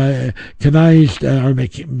mechanical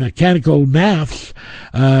maths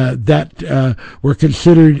that were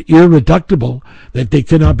considered irreducible, that they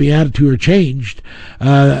cannot be added to or changed,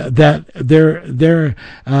 that there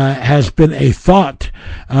has been a thought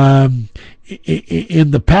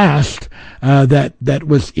in the past that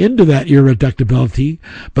was into that irreducibility,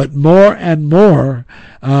 but more and more,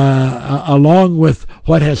 along with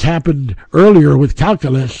what has happened earlier with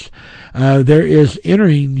calculus, there is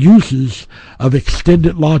entering uses of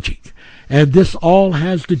extended logic. And this all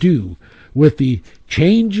has to do with the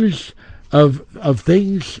changes of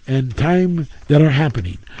things and time that are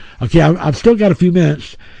happening. Okay, I've still got a few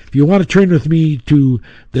minutes. If you want to turn with me to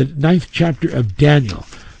the 9th chapter of Daniel,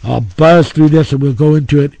 I'll buzz through this and we'll go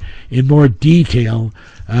into it in more detail,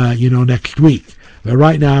 next week. But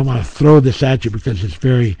right now I want to throw this at you because it's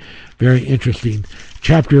very, very interesting.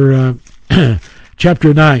 Chapter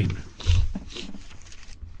 9.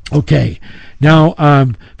 Okay. Now,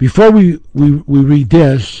 before we read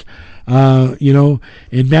this,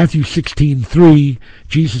 in Matthew 16:3,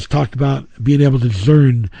 Jesus talked about being able to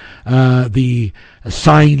discern the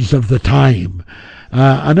signs of the time.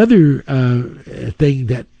 Another thing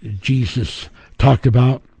that Jesus talked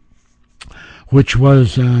about, which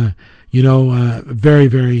was, very,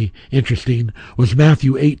 very interesting, was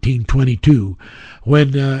Matthew 18:22.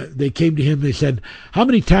 When they came to him, they said, how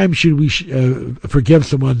many times should we forgive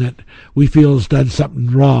someone that we feel has done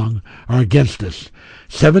something wrong or against us?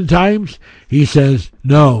 7 times? He says,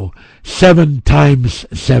 no, 7 times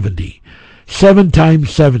 70. 7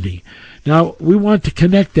 times 70. Now, we want to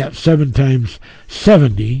connect that 7 times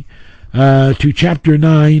 70 to chapter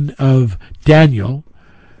 9 of Daniel.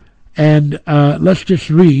 And let's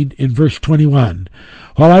just read in verse 21.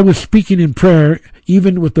 While I was speaking in prayer,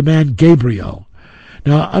 even with the man Gabriel.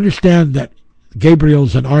 Now, understand that Gabriel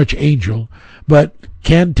is an archangel, but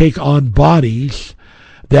can take on bodies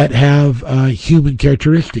that have human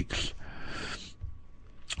characteristics.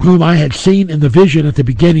 whom I had seen in the vision at the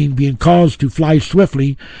beginning, being caused to fly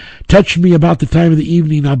swiftly, touched me about the time of the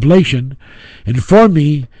evening oblation, informed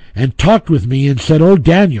me and talked with me, and said, O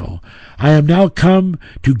Daniel, I am now come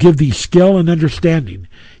to give thee skill and understanding.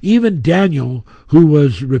 Even Daniel, who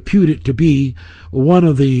was reputed to be one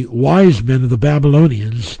of the wise men of the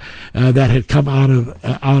Babylonians that had come out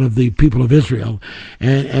of the people of Israel,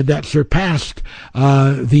 and that surpassed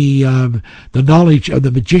the knowledge of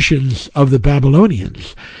the magicians of the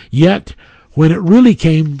Babylonians. Yet, when it really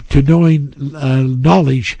came to knowing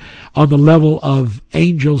knowledge on the level of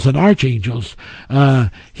angels and archangels,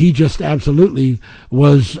 he just absolutely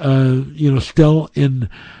was, still in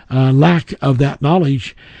lack of that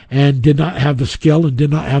knowledge, and did not have the skill and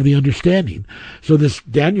did not have the understanding. So this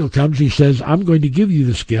Daniel comes, he says, I'm going to give you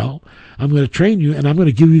the skill, I'm going to train you, and I'm going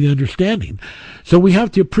to give you the understanding. So we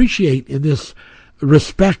have to appreciate in this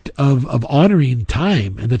respect of honoring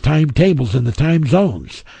time and the timetables and the time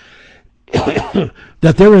zones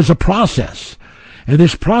that there is a process. And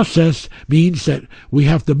this process means that we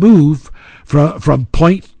have to move from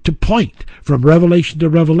point to point, from revelation to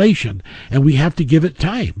revelation, and we have to give it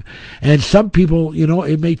time. And some people,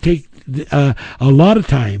 it may take a lot of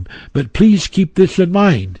time, but please keep this in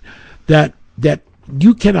mind, that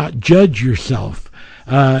you cannot judge yourself,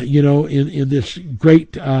 in this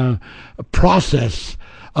great process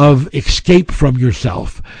of escape from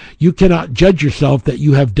yourself. You cannot judge yourself that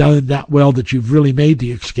you have done that well, that you've really made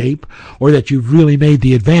the escape, or that you've really made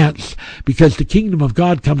the advance, because the kingdom of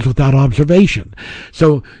God comes without observation.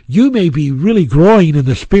 So you may be really growing in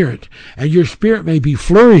the Spirit, and your spirit may be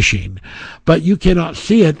flourishing, but you cannot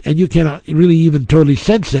see it, and you cannot really even totally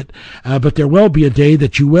sense it, but there will be a day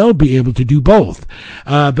that you will be able to do both.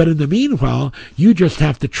 But in the meanwhile, you just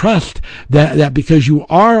have to trust that because you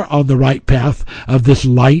are on the right path of this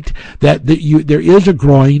light, that there is a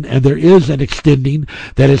growing and there is an extending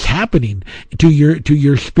that is happening to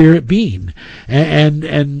your spirit being,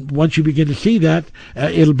 and once you begin to see that,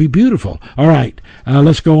 it'll be beautiful. All right,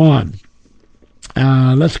 let's go on.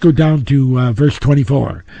 Let's go down to verse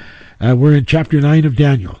 24. We're in chapter 9 of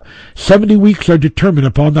Daniel. 70 weeks are determined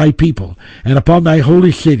upon thy people and upon thy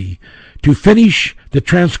holy city, to finish the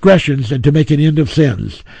transgressions and to make an end of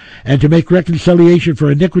sins, and to make reconciliation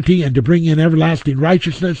for iniquity, and to bring in everlasting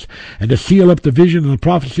righteousness, and to seal up the vision and the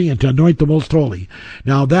prophecy, and to anoint the most holy.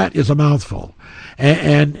 Now that is a mouthful.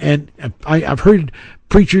 And I've heard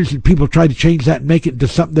preachers and people try to change that and make it into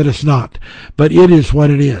something that it's not. But it is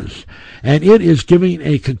what it is. And it is giving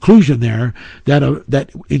a conclusion there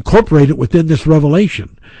that incorporated within this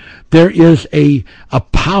revelation. There is a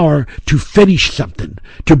power to finish something,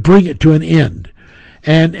 to bring it to an end.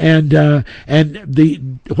 And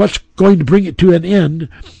what's going to bring it to an end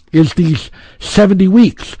is these 70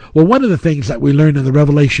 weeks. Well, one of the things that we learn in the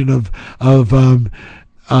revelation of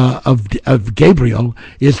Gabriel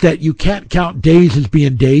is that you can't count days as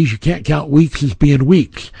being days, you can't count weeks as being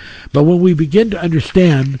weeks. But when we begin to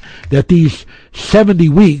understand that these 70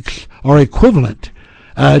 weeks are equivalent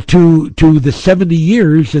to the 70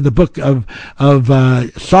 years in the book of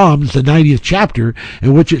Psalms, the 90th chapter,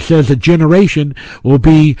 in which it says a generation will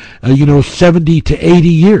be 70 to 80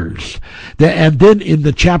 years. And then in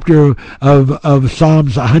the chapter of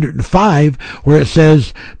Psalms 105, where it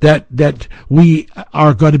says that we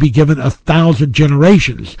are going to be given 1,000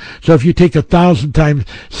 generations. So if you take 1,000 times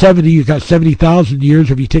 70, you got 70,000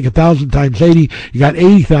 years. If you take 1,000 times 80, you got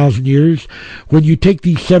 80,000 years. When you take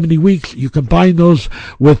these 70 weeks, you combine those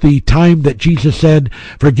with the time that Jesus said,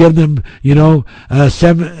 forgive them, 7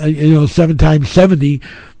 times 70,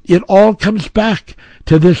 it all comes back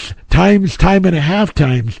to this time and a half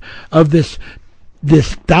times of this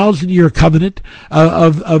 1,000-year covenant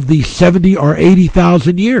of the 70 or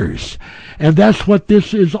 80,000 years. And that's what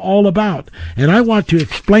this is all about. And I want to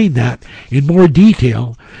explain that in more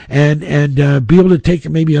detail and be able to take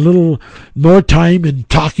maybe a little more time in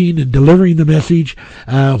talking and delivering the message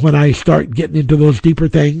when I start getting into those deeper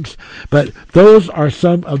things. But those are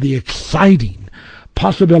some of the exciting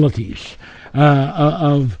possibilities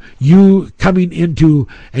of you coming into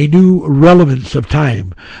a new relevance of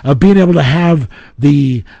time, of being able to have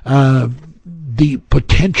the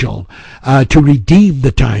potential to redeem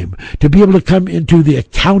the time, to be able to come into the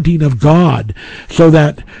accounting of God, so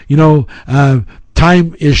that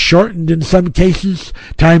time is shortened in some cases,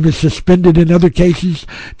 time is suspended in other cases,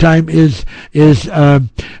 time is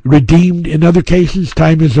redeemed in other cases,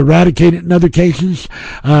 time is eradicated in other cases,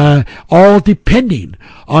 all depending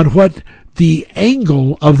on what the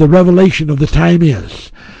angle of the revelation of the time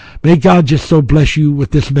is. May God just so bless you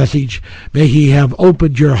with this message. May He have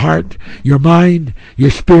opened your heart, your mind,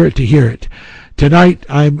 your spirit to hear it. Tonight,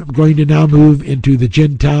 I'm going to now move into the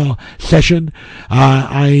Gentile session.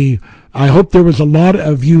 I hope there was a lot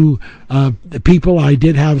of you people. I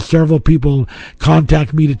did have several people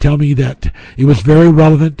contact me to tell me that it was very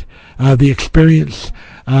relevant, the experience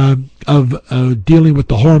of dealing with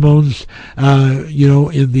the hormones,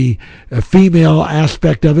 in the female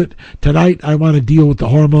aspect of it. Tonight, I want to deal with the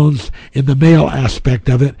hormones in the male aspect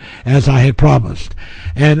of it, as I had promised.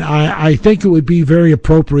 And I think it would be very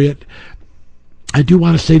appropriate. I do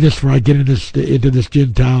want to say this before I get into this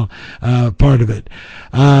Gentile part of it.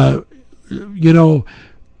 When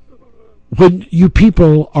you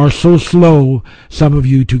people are so slow, some of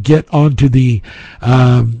you, to get onto the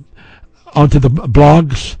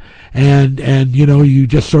blogs, and you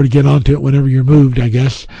just sort of get onto it whenever you're moved, I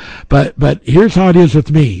guess. But here's how it is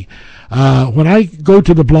with me. When I go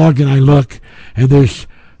to the blog and I look, and there's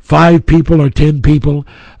 5 people or 10 people,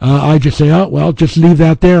 I just say, oh, well, just leave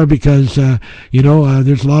that there, because,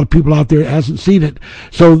 there's a lot of people out there that hasn't seen it.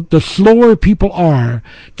 So the slower people are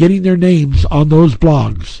getting their names on those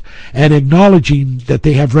blogs and acknowledging that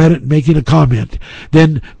they have read it and making a comment,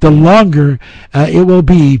 then the longer it will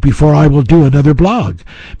be before I will do another blog,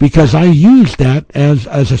 because I use that as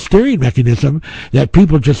a steering mechanism that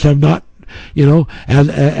people just have not,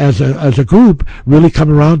 as a group, really come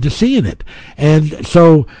around to seeing it. And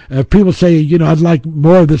so people say, I'd like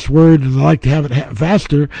more of this word and I'd like to have it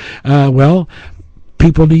faster. Well,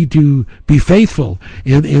 people need to be faithful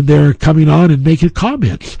in their coming on and making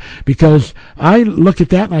comments, because I look at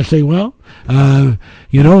that and I say, well,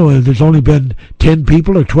 there's only been 10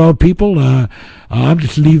 people or 12 people. I'm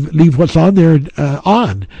just leave what's on there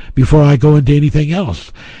on before I go into anything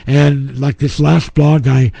else. And like this last blog,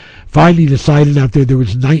 I finally decided after there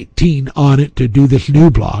was 19 on it to do this new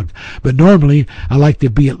blog. But normally I like to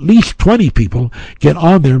be at least 20 people get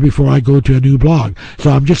on there before I go to a new blog.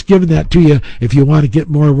 So I'm just giving that to you. If you want to get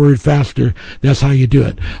more word faster, that's how you do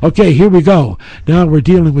it. Okay, here we go. Now we're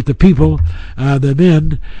dealing with the people, the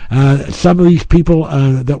men. Some of these people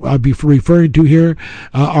that I'll be referring to here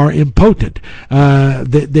are impotent.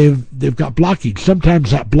 They've got blockage.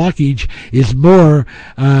 Sometimes that blockage is more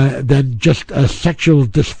than just a sexual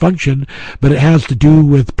dysfunction, but it has to do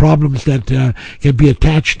with problems that can be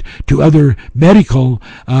attached to other medical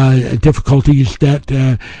difficulties that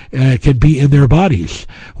can be in their bodies,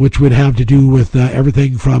 which would have to do with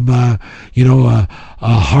everything from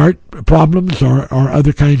heart problems or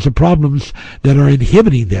other kinds of problems that are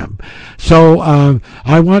inhibiting them. So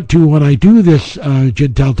I want to, when I do this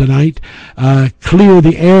Gentile tonight, clear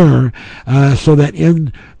the air so that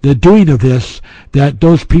in the doing of this, that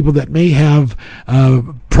those people that may have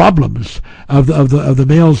problems of the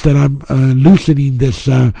males that I'm loosening this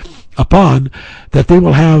upon, that they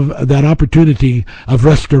will have that opportunity of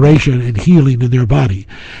restoration and healing in their body.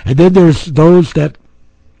 And then there's those that,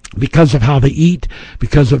 because of how they eat,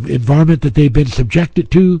 because of environment that they've been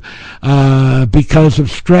subjected to, because of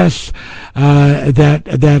stress,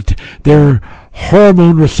 that their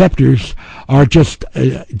hormone receptors are just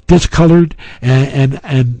discolored and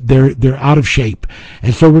they're out of shape.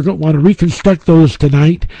 And so we're going to want to reconstruct those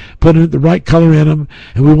tonight, put the right color in them,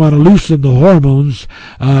 and we want to loosen the hormones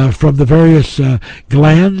from the various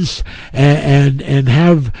glands and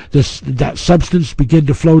have that substance begin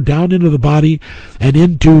to flow down into the body and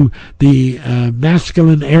into the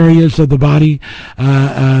masculine areas of the body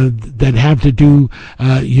that have to do,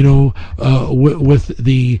 with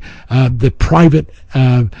the private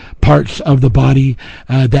parts of the body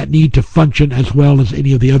that need to function as well as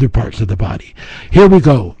any of the other parts of the body. Here we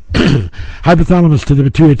go. Hypothalamus to the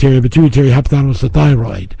pituitary hypothalamus to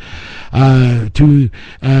thyroid, to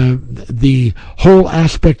the whole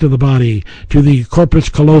aspect of the body, to the corpus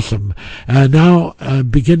callosum. Now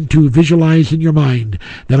begin to visualize in your mind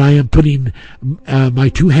that I am putting my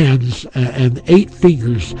 2 hands and 8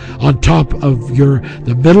 fingers on top of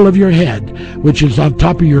the middle of your head, which is on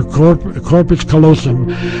top of your corpus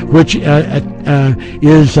callosum, which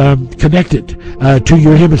is connected to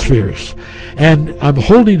your hemispheres. And I'm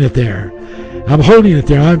holding it there. I'm holding it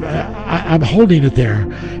there.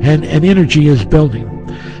 And energy is building.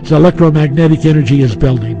 So electromagnetic energy is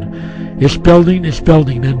building. It's building.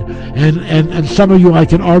 And some of you, I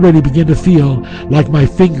can already begin to feel like my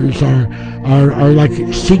fingers are like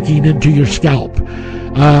sinking into your scalp.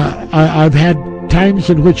 I've had times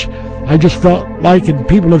in which I just felt like, and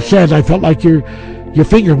people have said, I felt like your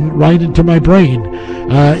finger right into my brain.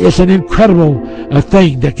 It's an incredible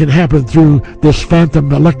thing that can happen through this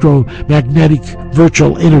phantom electromagnetic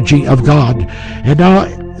virtual energy of God. And now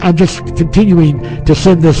I'm just continuing to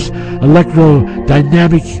send this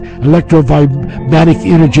electrodynamic electromagnetic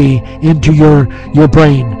energy into your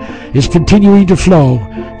brain is continuing to flow,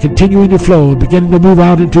 beginning to move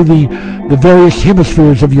out into the various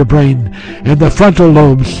hemispheres of your brain and the frontal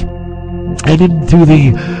lobes and into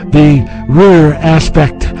the rear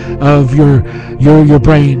aspect of your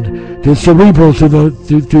brain, the cerebral, to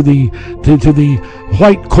the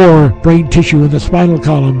white core brain tissue in the spinal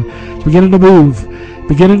column. It's beginning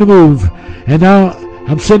to move, and now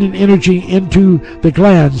I'm sending energy into the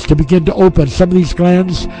glands to begin to open. Some of these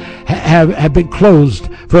glands have been closed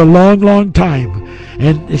for a long time,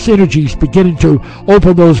 and this energy is beginning to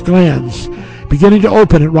open those glands, beginning to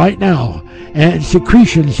open it right now. And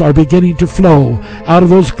secretions are beginning to flow out of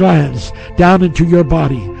those glands down into your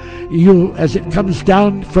body. As it comes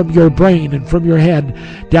down from your brain and from your head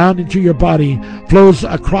down into your body, flows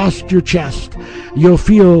across your chest. You'll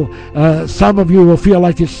feel, some of you will feel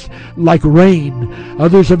like it's like rain.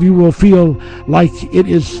 Others of you will feel like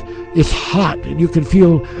it's hot, and you can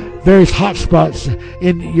feel various hot spots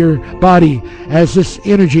in your body as this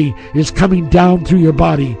energy is coming down through your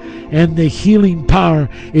body, and the healing power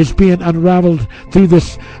is being unraveled through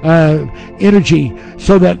this energy,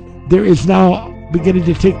 so that there is now beginning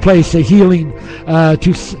to take place a healing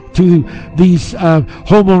to these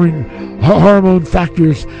hormone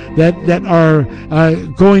factors that are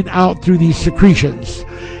going out through these secretions.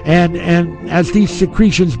 And as these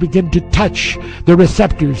secretions begin to touch the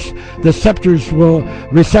receptors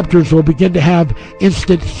will begin to have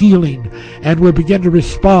instant healing and will begin to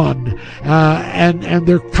respond, and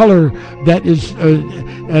their color that is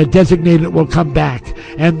designated will come back,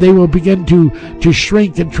 and they will begin to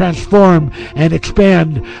shrink and transform and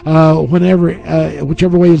expand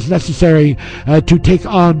whichever way is necessary to take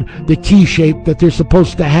on the key shape that they're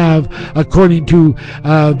supposed to have according to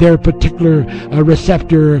their particular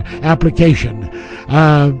receptor application.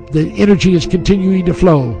 The energy is continuing to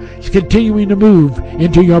flow. It's continuing to move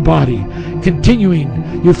into your body.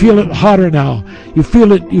 Continuing. You feel it hotter now. You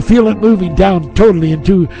feel it moving down totally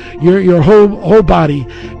into your whole body,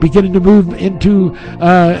 beginning to move into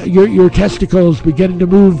your testicles, beginning to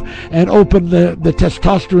move and open the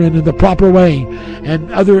testosterone in the proper way, and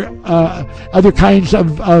other kinds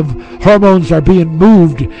of hormones are being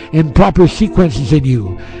moved in proper sequences in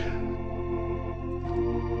you.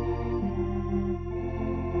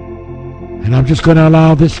 And I'm just going to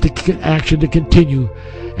allow this action to continue,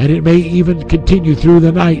 and it may even continue through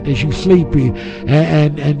the night as you sleep,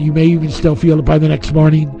 and you may even still feel it by the next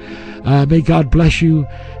morning. May God bless you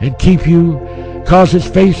and keep you, cause His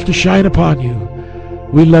face to shine upon you.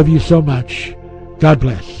 We love you so much. God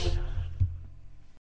bless.